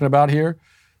we're talking about here,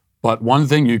 but one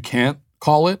thing you can't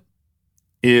call it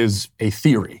is a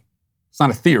theory. It's not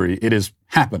a theory, it is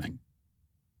happening.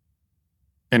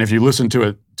 And if you listen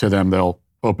to them, they'll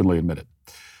openly admit it.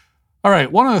 All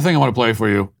right, one other thing I want to play for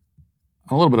you,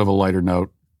 a little bit of a lighter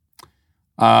note.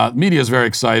 Media is very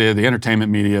excited, the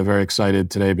entertainment media very excited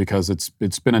today because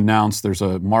it's been announced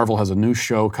Marvel has a new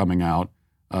show coming out,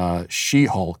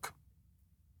 She-Hulk.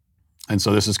 And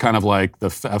so this is kind of like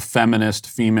a feminist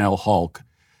female Hulk,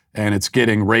 and it's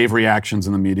getting rave reactions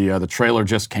in the media. The trailer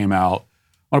just came out.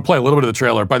 I want to play a little bit of the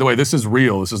trailer. By the way, this is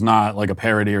real. This is not like a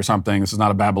parody or something. This is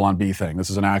not a Babylon Bee thing. This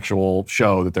is an actual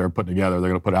show that they're putting together.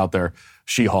 They're going to put out there,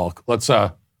 She-Hulk. Let's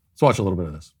watch a little bit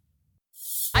of this.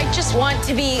 I just want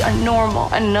to be a normal,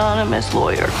 anonymous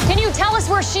lawyer. Can you tell us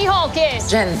where She-Hulk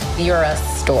is? Jen, you're a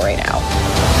story now.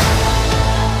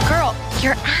 Girl,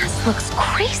 your ass looks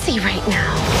crazy right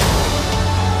now.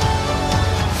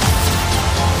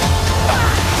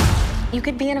 You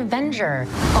could be an Avenger.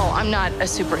 Oh, I'm not a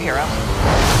superhero.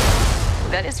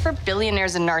 That is for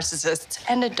billionaires and narcissists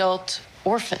and adult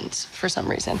orphans for some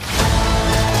reason.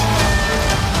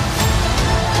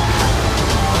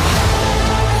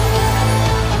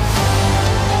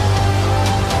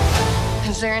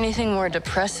 Is there anything more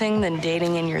depressing than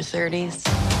dating in your 30s?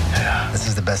 Yeah, this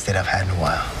is the best date I've had in a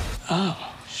while.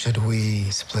 Oh. Should we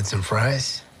split some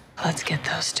fries? Let's get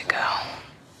those to go.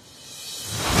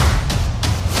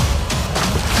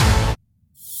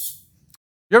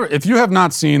 If you have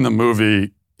not seen the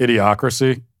movie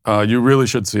Idiocracy, you really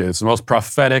should see it. It's the most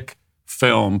prophetic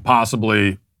film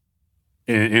possibly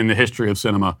in the history of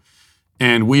cinema.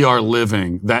 And we are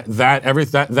living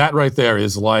that right there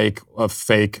is like a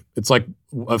fake. It's like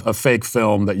a fake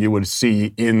film that you would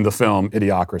see in the film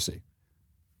Idiocracy.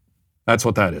 That's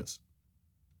what that is.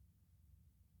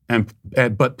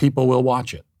 But people will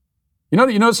watch it.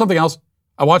 You know something else?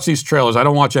 I watch these trailers. I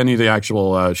don't watch any of the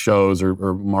actual shows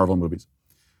or Marvel movies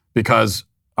because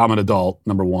I'm an adult,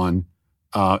 number one,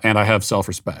 and I have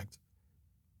self-respect.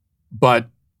 But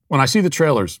when I see the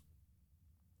trailers,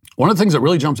 one of the things that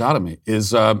really jumps out at me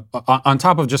is, on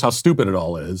top of just how stupid it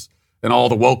all is, and all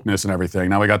the wokeness and everything,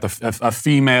 now we got a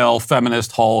female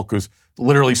feminist Hulk who's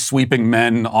literally sweeping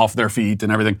men off their feet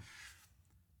and everything.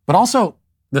 But also,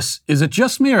 is it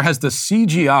just me or has the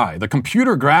CGI, the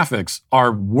computer graphics,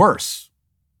 are worse?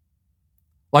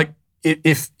 Like,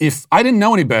 if I didn't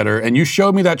know any better and you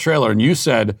showed me that trailer and you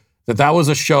said that was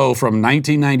a show from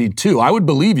 1992, I would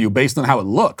believe you based on how it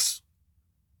looks.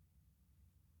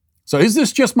 So is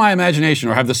this just my imagination,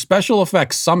 or have the special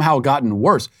effects somehow gotten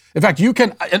worse? In fact,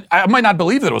 I might not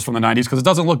believe that it was from the 90s because it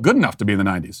doesn't look good enough to be in the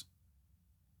 90s.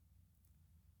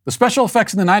 The special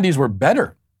effects in the 90s were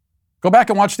better. Go back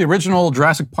and watch the original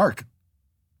Jurassic Park.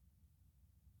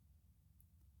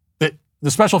 The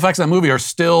special effects in that movie are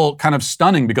still kind of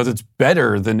stunning because it's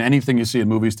better than anything you see in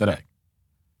movies today.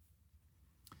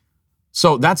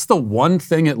 So that's the one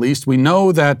thing, at least. We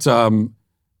know that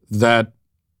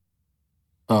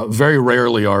very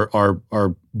rarely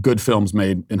are good films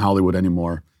made in Hollywood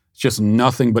anymore. It's just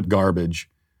nothing but garbage.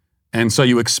 And so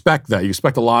you expect that. You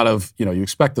expect a lot of, you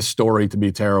expect the story to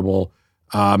be terrible.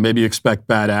 Maybe you expect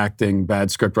bad acting,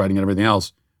 bad script writing, and everything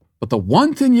else. But the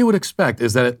one thing you would expect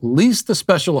is that at least the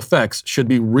special effects should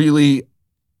be really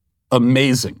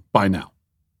amazing by now.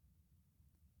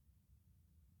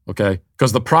 Okay?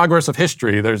 Because the progress of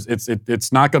history,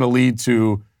 it's not going to lead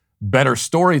to better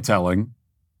storytelling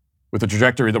with the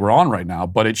trajectory that we're on right now,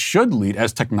 but it should lead,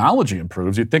 as technology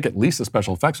improves, you'd think at least the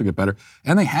special effects would get better,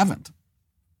 and they haven't.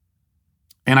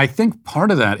 And I think part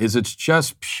of that is it's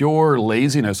just pure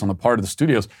laziness on the part of the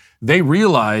studios. They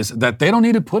realize that they don't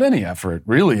need to put any effort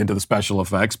really into the special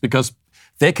effects because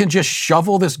They can just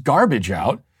shovel this garbage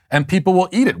out and people will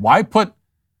eat it. Why put...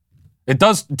 It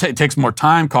does it takes more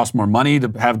time, costs more money to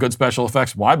have good special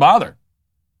effects. Why bother?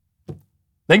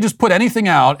 They can just put anything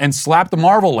out and slap the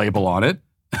Marvel label on it,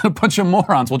 and a bunch of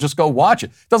morons will just go watch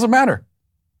it. Doesn't matter.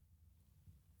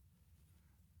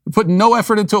 Put no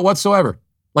effort into it whatsoever.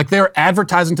 Like they're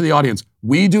advertising to the audience.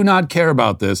 We do not care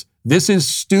about this. This is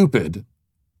stupid.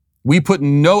 We put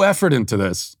no effort into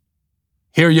this.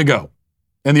 Here you go.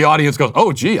 And the audience goes,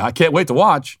 oh, gee, I can't wait to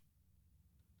watch.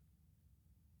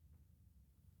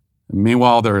 And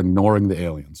meanwhile, they're ignoring the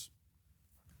aliens.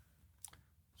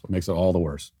 So it makes it all the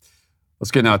worse.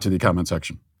 Let's get now to the comment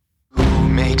section. Who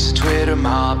makes a Twitter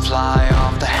mob fly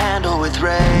off the handle with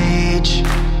rage?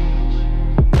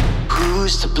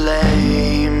 Who's to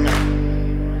blame?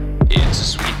 It's a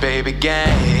sweet baby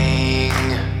gang.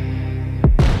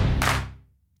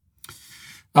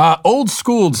 Old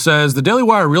Schooled says, the Daily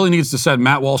Wire really needs to send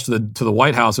Matt Walsh to the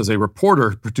White House as a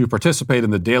reporter to participate in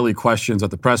the daily questions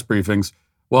at the press briefings.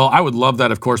 Well, I would love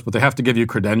that, of course, but they have to give you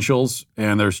credentials,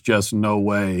 and there's just no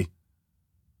way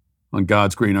on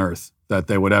God's green earth that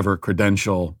they would ever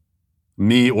credential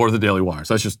me or the Daily Wire.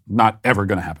 So that's just not ever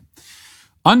going to happen.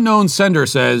 Unknown Sender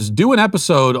says, do an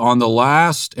episode on the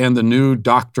last and the new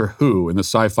Doctor Who in the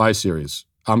sci-fi series.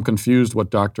 I'm confused what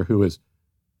Doctor Who is.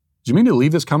 Do you mean to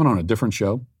leave this comment on a different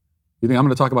show? You think I'm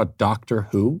going to talk about Doctor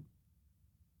Who?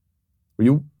 Were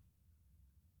you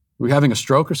having a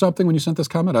stroke or something when you sent this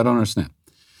comment? I don't understand.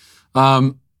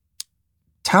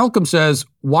 Talcum says,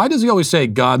 why does he always say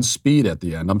Godspeed at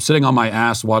the end? I'm sitting on my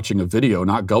ass watching a video,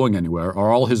 not going anywhere.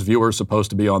 Are all his viewers supposed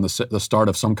to be on the start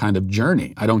of some kind of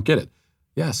journey? I don't get it.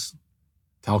 Yes,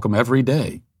 Talcum, every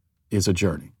day is a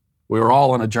journey. We were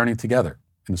all on a journey together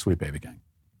in the Sweet Baby Gang.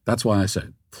 That's why I say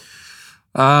it.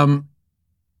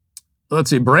 Let's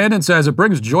see. Brandon says, it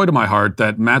brings joy to my heart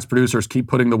that Matt's producers keep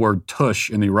putting the word tush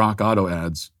in the Rock Auto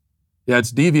ads. Yeah,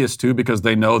 it's devious too because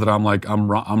they know that I'm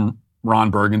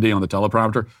Ron Burgundy on the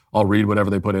teleprompter. I'll read whatever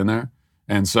they put in there.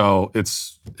 And so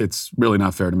it's really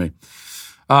not fair to me.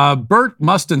 Bert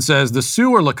Mustin says, the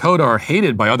Sioux or Lakota are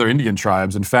hated by other Indian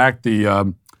tribes. In fact,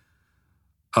 the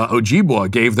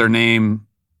Ojibwa gave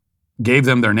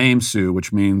them their name Sioux,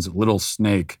 which means little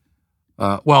snake.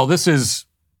 Well, this is,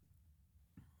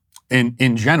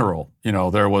 in general,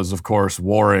 there was, of course,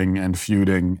 warring and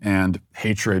feuding and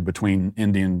hatred between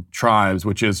Indian tribes,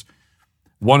 which is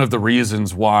one of the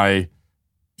reasons why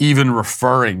even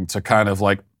referring to kind of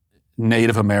like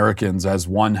Native Americans as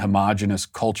one homogenous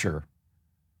culture,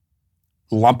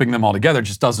 lumping them all together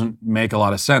just doesn't make a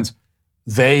lot of sense.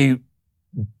 They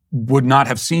would not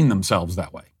have seen themselves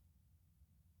that way.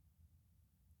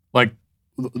 Like,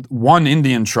 one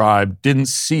Indian tribe didn't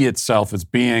see itself as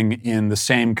being in the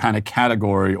same kind of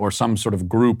category or some sort of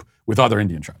group with other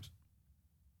Indian tribes.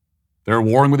 They were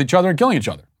warring with each other and killing each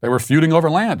other. They were feuding over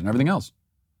land and everything else.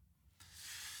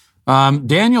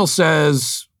 Daniel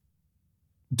says,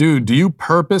 dude, do you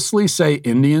purposely say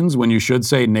Indians when you should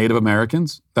say Native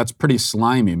Americans? That's pretty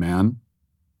slimy, man.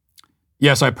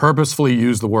 Yes, I purposefully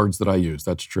use the words that I use.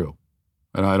 That's true.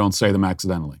 And I don't say them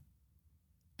accidentally.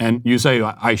 And you say,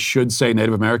 I should say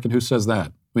Native American? Who says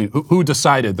that? I mean, who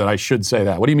decided that I should say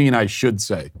that? What do you mean I should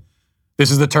say?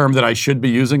 This is the term that I should be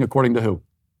using according to who?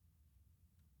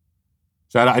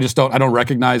 So I don't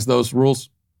recognize those rules.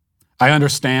 I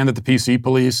understand that the PC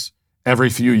police, every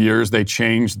few years, they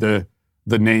change the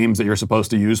names that you're supposed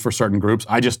to use for certain groups.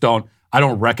 I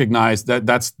don't recognize that.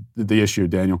 That's the issue,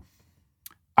 Daniel.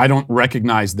 I don't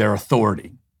recognize their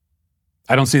authority.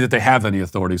 I don't see that they have any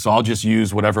authority, so I'll just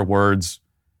use whatever words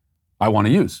I want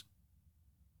to use.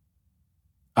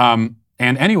 And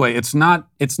anyway, it's not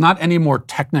any more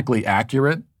technically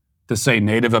accurate to say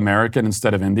Native American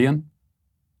instead of Indian.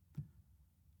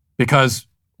 Because,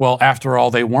 well, after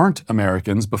all, they weren't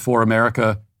Americans before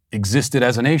America existed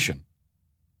as a nation.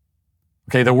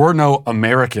 Okay, there were no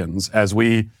Americans as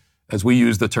we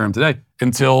use the term today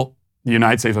until the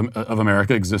United States of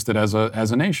America existed as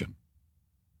a nation.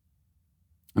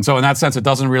 And so in that sense, it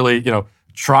doesn't really,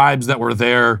 tribes that were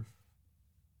there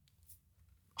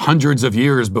hundreds of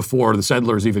years before the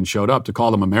settlers even showed up, to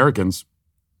call them Americans,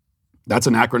 that's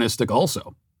anachronistic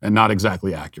also and not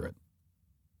exactly accurate.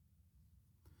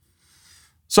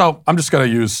 So I'm just going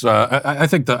to use. I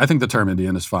think the term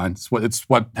Indian is fine. It's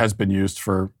what has been used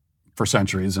for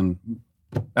centuries, and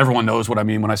everyone knows what I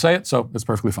mean when I say it. So it's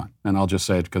perfectly fine, and I'll just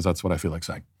say it because that's what I feel like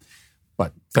saying.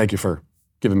 But thank you for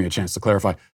giving me a chance to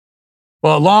clarify.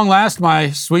 Well, at long last,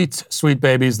 my sweet, sweet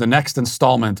babies, the next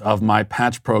installment of my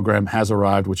patch program has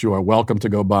arrived, which you are welcome to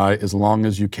go buy as long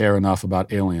as you care enough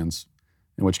about aliens,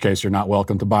 in which case you're not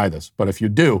welcome to buy this. But if you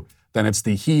do, then it's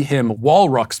the he/him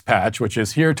Walrux patch, which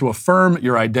is here to affirm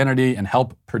your identity and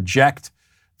help project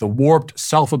the warped,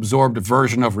 self-absorbed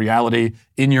version of reality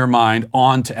in your mind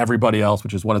onto everybody else,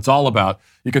 which is what it's all about.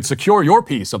 You could secure your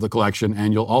piece of the collection,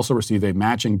 and you'll also receive a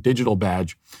matching digital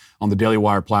badge on the Daily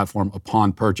Wire platform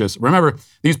upon purchase. Remember,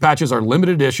 these patches are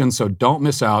limited edition, so don't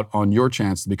miss out on your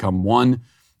chance to become one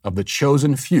of the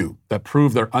chosen few that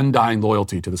prove their undying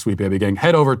loyalty to the Sweet Baby Gang.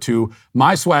 Head over to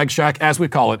My Swag Shack, as we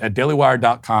call it, at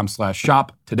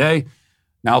dailywire.com/shop today.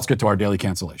 Now let's get to our daily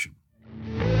cancellation.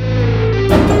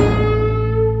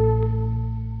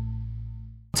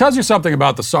 It tells you something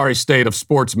about the sorry state of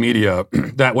sports media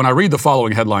that when I read the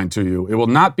following headline to you, it will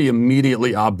not be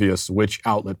immediately obvious which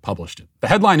outlet published it. The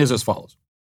headline is as follows.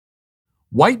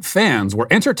 White fans were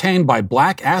entertained by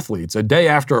black athletes a day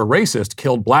after a racist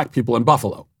killed black people in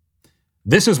Buffalo.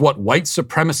 This is what white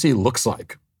supremacy looks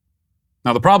like.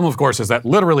 Now, the problem, of course, is that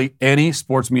literally any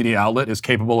sports media outlet is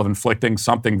capable of inflicting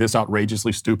something this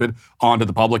outrageously stupid onto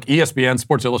the public. ESPN,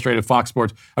 Sports Illustrated, Fox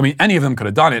Sports, any of them could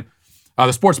have done it.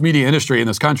 The sports media industry in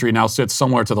this country now sits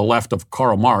somewhere to the left of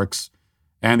Karl Marx,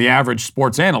 and the average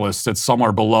sports analyst sits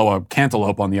somewhere below a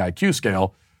cantaloupe on the IQ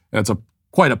scale. And it's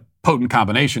quite a potent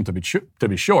combination, to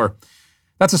be sure.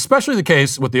 That's especially the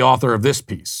case with the author of this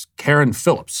piece, Karan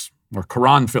Phillips,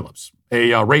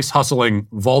 a race-hustling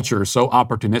vulture so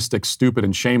opportunistic, stupid,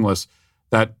 and shameless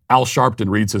that Al Sharpton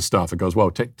reads his stuff and goes,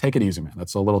 whoa, take it easy, man.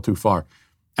 That's a little too far.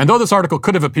 And though this article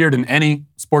could have appeared in any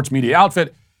sports media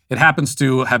outfit, it happens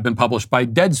to have been published by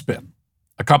Deadspin,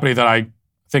 a company that I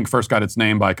think first got its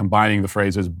name by combining the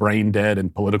phrases brain dead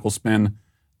and political spin,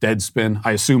 Deadspin.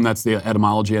 I assume that's the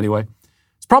etymology anyway.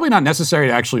 It's probably not necessary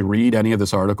to actually read any of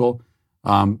this article.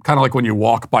 Kind of like when you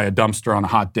walk by a dumpster on a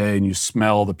hot day and you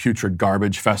smell the putrid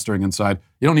garbage festering inside.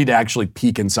 You don't need to actually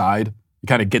peek inside. You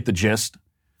kind of get the gist.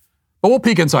 But we'll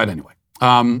peek inside anyway.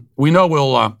 We know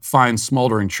we'll find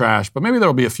smoldering trash, but maybe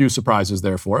there'll be a few surprises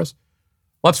there for us.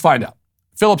 Let's find out.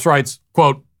 Phillips writes,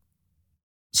 quote,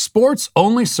 sports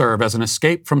only serve as an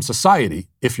escape from society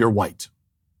if you're white.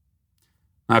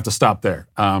 I have to stop there.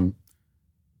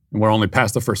 We're only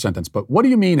past the first sentence, but what do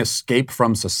you mean escape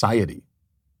from society?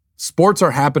 Sports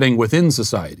are happening within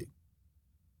society.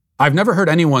 I've never heard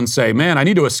anyone say, man, I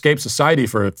need to escape society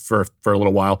for a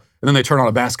little while, and then they turn on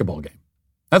a basketball game.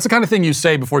 That's the kind of thing you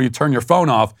say before you turn your phone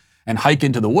off and hike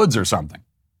into the woods or something.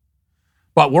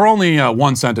 But we're only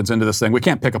one sentence into this thing. We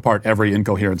can't pick apart every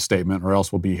incoherent statement or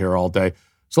else we'll be here all day.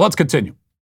 So let's continue.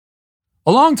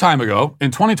 A long time ago,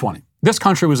 in 2020, this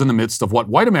country was in the midst of what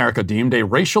white America deemed a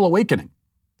racial awakening.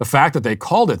 The fact that they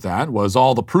called it that was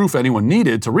all the proof anyone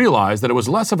needed to realize that it was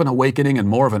less of an awakening and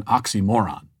more of an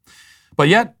oxymoron. But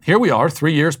yet, here we are,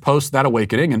 3 years post that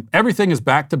awakening, and everything is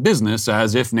back to business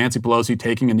as if Nancy Pelosi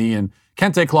taking a knee in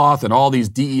kente cloth and all these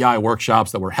DEI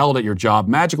workshops that were held at your job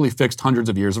magically fixed hundreds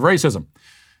of years of racism.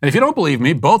 And if you don't believe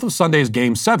me, both of Sunday's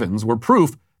Game 7s were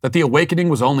proof that the awakening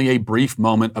was only a brief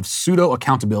moment of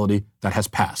pseudo-accountability that has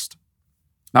passed.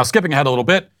 Now, skipping ahead a little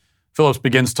bit, Phillips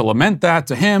begins to lament that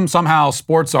to him, somehow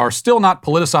sports are still not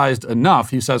politicized enough.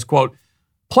 He says, quote,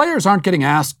 players aren't getting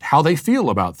asked how they feel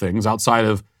about things outside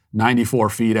of 94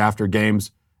 feet after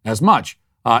games as much.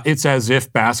 It's as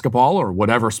if basketball or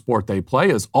whatever sport they play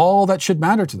is all that should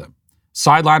matter to them.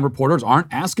 Sideline reporters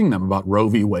aren't asking them about Roe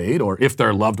v. Wade or if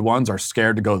their loved ones are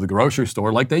scared to go to the grocery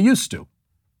store like they used to.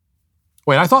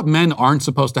 Wait, I thought men aren't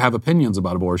supposed to have opinions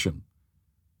about abortion.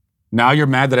 Now you're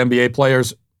mad that NBA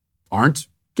players aren't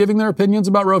giving their opinions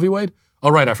about Roe v. Wade? Oh,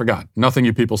 right, I forgot. Nothing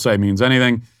you people say means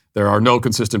anything. There are no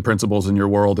consistent principles in your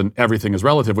world, and everything is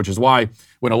relative, which is why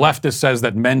when a leftist says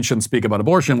that men shouldn't speak about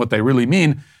abortion, what they really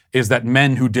mean is that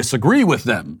men who disagree with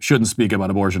them shouldn't speak about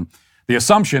abortion. The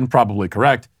assumption, probably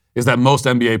correct, is that most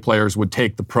NBA players would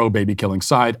take the pro-baby killing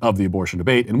side of the abortion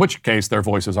debate, in which case their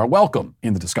voices are welcome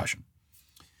in the discussion,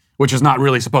 which is not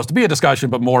really supposed to be a discussion,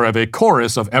 but more of a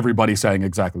chorus of everybody saying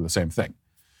exactly the same thing.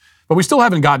 But we still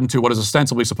haven't gotten to what is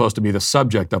ostensibly supposed to be the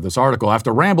subject of this article.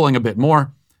 After rambling a bit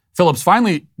more, Phillips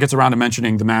finally gets around to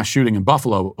mentioning the mass shooting in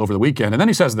Buffalo over the weekend, and then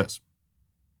he says this.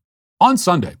 On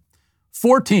Sunday,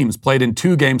 4 teams played in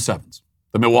 2 Game 7s.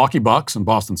 The Milwaukee Bucks and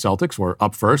Boston Celtics were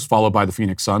up first, followed by the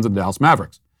Phoenix Suns and Dallas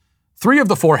Mavericks. 3 of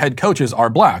the 4 head coaches are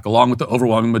black, along with the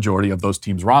overwhelming majority of those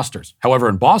teams' rosters. However,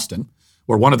 in Boston,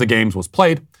 where one of the games was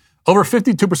played, over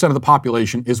 52% of the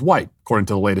population is white, according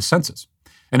to the latest census.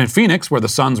 And in Phoenix, where the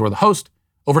Suns were the host,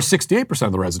 over 68%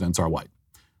 of the residents are white.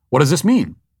 What does this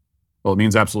mean? Well, it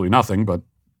means absolutely nothing, but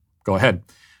go ahead.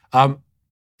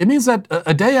 It means that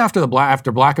a day after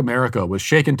Black America was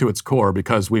shaken to its core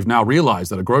because we've now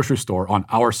realized that a grocery store on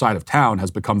our side of town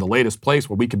has become the latest place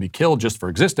where we can be killed just for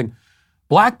existing,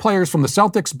 black players from the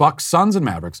Celtics, Bucks, Suns, and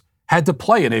Mavericks had to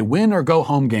play in a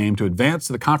win-or-go-home game to advance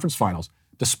to the conference finals,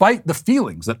 despite the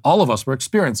feelings that all of us were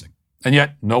experiencing. And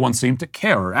yet, no one seemed to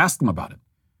care or ask them about it.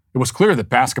 It was clear that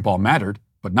basketball mattered,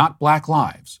 but not black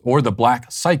lives or the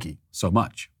black psyche so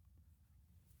much.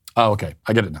 Oh, okay,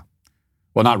 I get it now.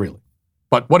 Well, not really.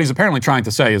 But what he's apparently trying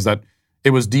to say is that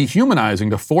it was dehumanizing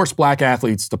to force black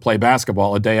athletes to play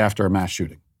basketball a day after a mass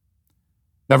shooting.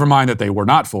 Never mind that they were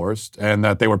not forced and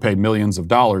that they were paid millions of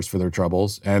dollars for their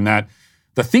troubles, and that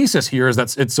the thesis here is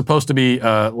that it's supposed to be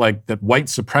like that white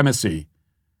supremacy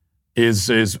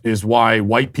is why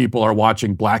white people are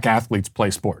watching black athletes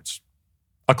play sports.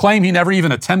 A claim he never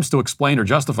even attempts to explain or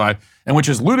justify, and which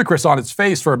is ludicrous on its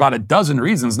face for about a dozen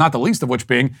reasons, not the least of which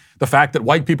being the fact that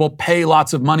white people pay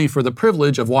lots of money for the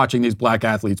privilege of watching these black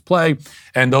athletes play,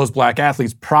 and those black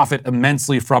athletes profit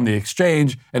immensely from the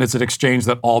exchange, and it's an exchange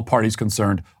that all parties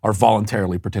concerned are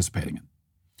voluntarily participating in.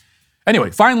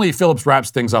 Anyway, finally, Phillips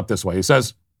wraps things up this way. He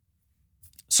says,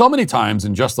 so many times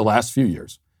in just the last few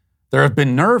years, there have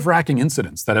been nerve-wracking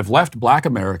incidents that have left black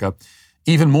America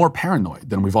even more paranoid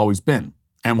than we've always been.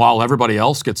 And while everybody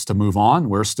else gets to move on,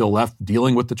 we're still left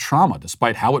dealing with the trauma,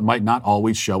 despite how it might not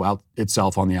always show out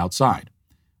itself on the outside.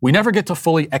 We never get to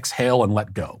fully exhale and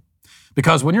let go.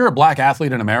 Because when you're a black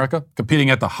athlete in America,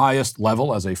 competing at the highest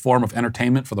level as a form of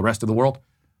entertainment for the rest of the world,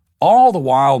 all the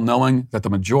while knowing that the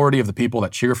majority of the people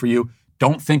that cheer for you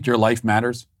don't think your life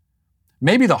matters,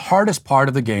 maybe the hardest part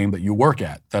of the game that you work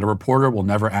at that a reporter will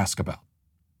never ask about.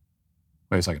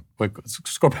 Wait a second. Wait,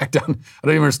 scroll back down. I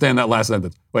don't even understand that last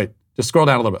sentence. Wait. Just scroll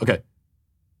down a little bit.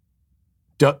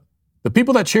 Okay. The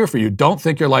people that cheer for you don't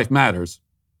think your life matters.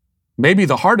 Maybe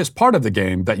the hardest part of the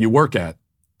game that you work at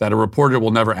that a reporter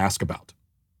will never ask about.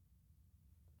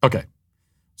 Okay.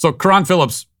 So Karan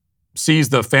Phillips sees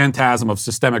the phantasm of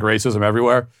systemic racism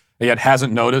everywhere, and yet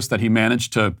hasn't noticed that he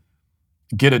managed to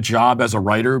get a job as a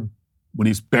writer when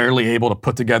he's barely able to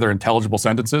put together intelligible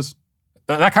sentences.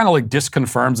 That kind of like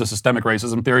disconfirms the systemic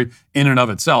racism theory in and of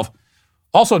itself.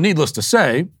 Also, needless to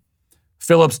say,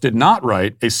 Phillips did not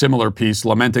write a similar piece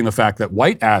lamenting the fact that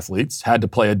white athletes had to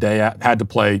play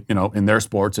in their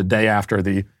sports a day after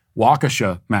the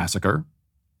Waukesha massacre.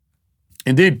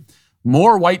 Indeed,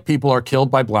 more white people are killed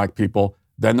by black people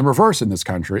than the reverse in this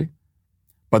country.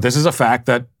 But this is a fact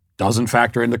that doesn't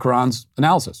factor into Karan's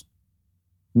analysis.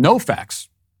 No facts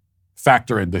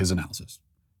factor into his analysis.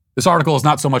 This article is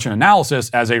not so much an analysis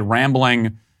as a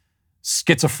rambling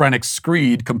schizophrenic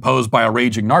screed composed by a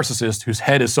raging narcissist whose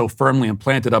head is so firmly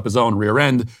implanted up his own rear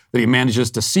end that he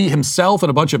manages to see himself and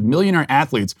a bunch of millionaire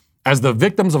athletes as the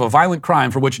victims of a violent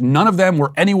crime for which none of them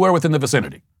were anywhere within the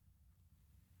vicinity.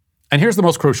 And here's the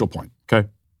most crucial point, okay?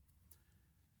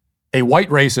 A white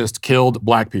racist killed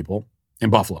black people in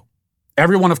Buffalo.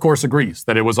 Everyone, of course, agrees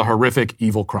that it was a horrific,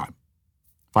 evil crime.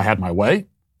 If I had my way,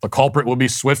 the culprit would be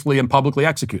swiftly and publicly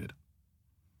executed.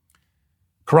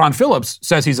 Karan Phillips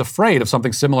says he's afraid of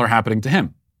something similar happening to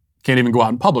him. Can't even go out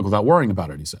in public without worrying about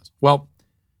it, he says. Well,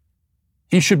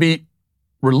 he should be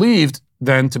relieved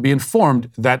then to be informed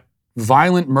that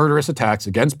violent, murderous attacks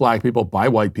against black people by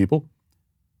white people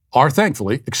are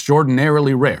thankfully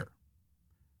extraordinarily rare.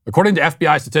 According to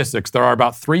FBI statistics, there are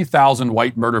about 3,000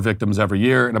 white murder victims every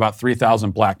year and about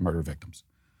 3,000 black murder victims.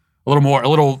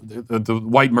 The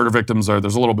white murder victims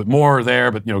there's a little bit more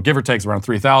there, but give or take is around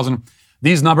 3,000.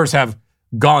 These numbers have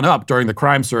gone up during the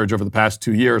crime surge over the past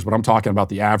 2 years, but I'm talking about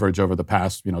the average over the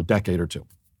past, decade or two.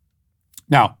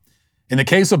 Now, in the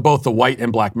case of both the white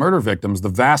and black murder victims, the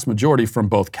vast majority from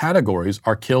both categories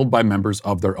are killed by members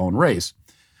of their own race.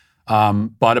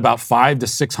 But about 500 to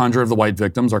 600 of the white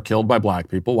victims are killed by black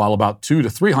people, while about 200 to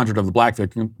 300 of the black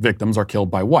victims are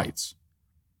killed by whites.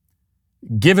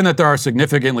 Given that there are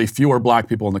significantly fewer black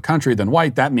people in the country than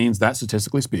white, that means that,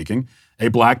 statistically speaking, a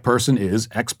black person is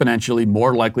exponentially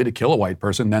more likely to kill a white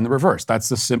person than the reverse. That's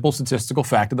the simple statistical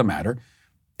fact of the matter.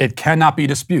 It cannot be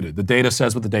disputed. The data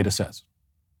says what the data says.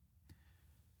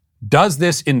 Does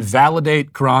this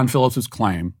invalidate Karan Phillips'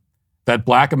 claim that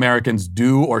black Americans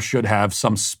do or should have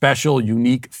some special,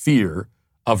 unique fear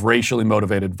of racially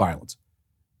motivated violence?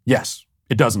 Yes,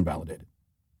 it does invalidate it.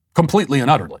 Completely and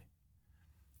utterly.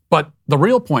 But the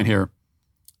real point here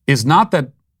is not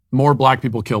that more black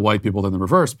people kill white people than the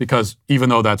reverse, because even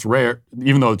though that's rare,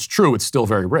 even though it's true, it's still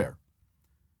very rare.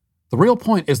 The real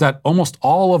point is that almost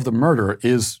all of the murder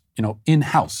is,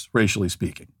 in-house, racially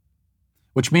speaking,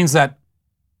 which means that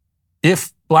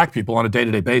if black people on a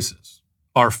day-to-day basis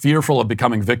are fearful of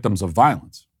becoming victims of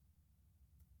violence,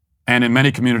 and in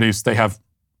many communities they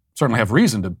certainly have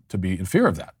reason to be in fear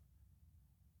of that,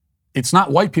 it's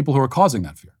not white people who are causing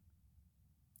that fear.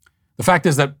 The fact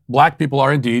is that black people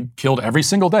are indeed killed every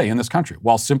single day in this country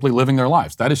while simply living their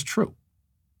lives. That is true.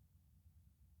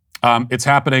 It's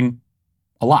happening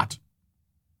a lot.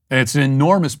 And it's an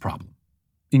enormous problem.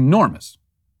 Enormous.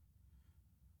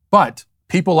 But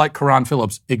people like Karan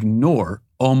Phillips ignore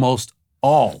almost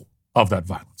all of that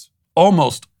violence.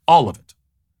 Almost all of it.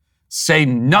 Say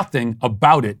nothing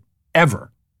about it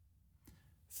ever.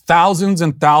 Thousands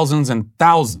and thousands and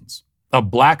thousands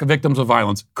of black victims of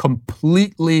violence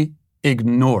completely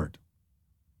ignored.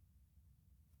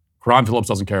 Karan Phillips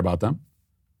doesn't care about them.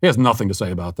 He has nothing to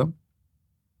say about them.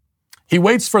 He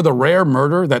waits for the rare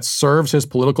murder that serves his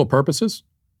political purposes.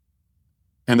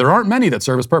 And there aren't many that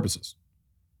serve his purposes.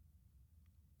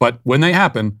 But when they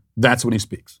happen, that's when he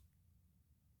speaks.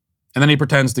 And then he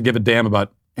pretends to give a damn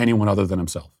about anyone other than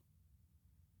himself.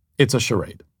 It's a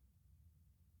charade.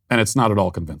 And it's not at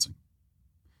all convincing.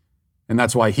 And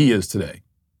that's why he is today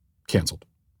canceled.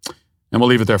 And we'll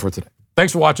leave it there for today.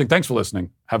 Thanks for watching. Thanks for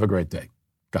listening. Have a great day.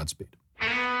 Godspeed.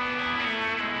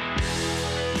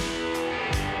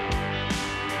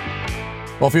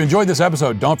 Well, if you enjoyed this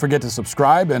episode, don't forget to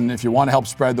subscribe. And if you want to help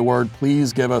spread the word,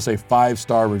 please give us a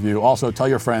 5-star review. Also, tell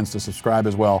your friends to subscribe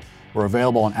as well. We're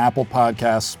available on Apple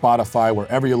Podcasts, Spotify,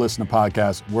 wherever you listen to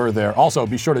podcasts, we're there. Also,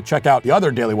 be sure to check out the other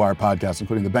Daily Wire podcasts,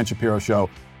 including The Ben Shapiro Show,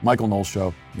 Michael Knowles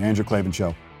Show, The Andrew Klavan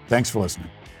Show. Thanks for listening.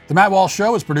 The Matt Walsh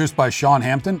Show is produced by Sean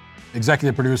Hampton,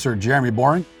 executive producer Jeremy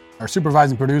Boring. Our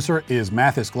supervising producer is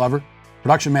Mathis Glover,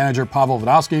 production manager Pavel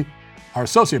Vodowski. Our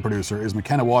associate producer is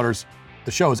McKenna Waters.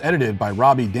 The show is edited by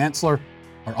Robbie Dantzler.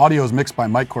 Our audio is mixed by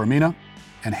Mike Coromina.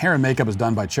 And hair and makeup is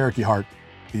done by Cherokee Hart.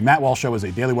 The Matt Walsh Show is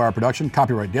a Daily Wire production.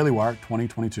 Copyright Daily Wire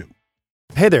 2022.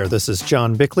 Hey there, this is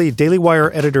John Bickley, Daily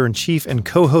Wire editor-in-chief and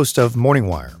co-host of Morning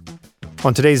Wire.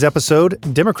 On today's episode,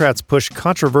 Democrats push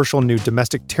controversial new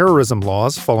domestic terrorism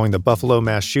laws following the Buffalo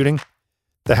mass shooting.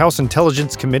 The House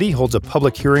Intelligence Committee holds a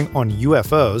public hearing on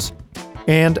UFOs.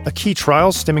 And a key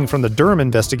trial stemming from the Durham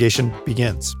investigation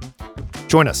begins.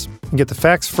 Join us and get the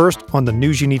facts first on the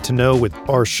news you need to know with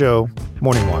our show,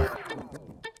 Morning Wire.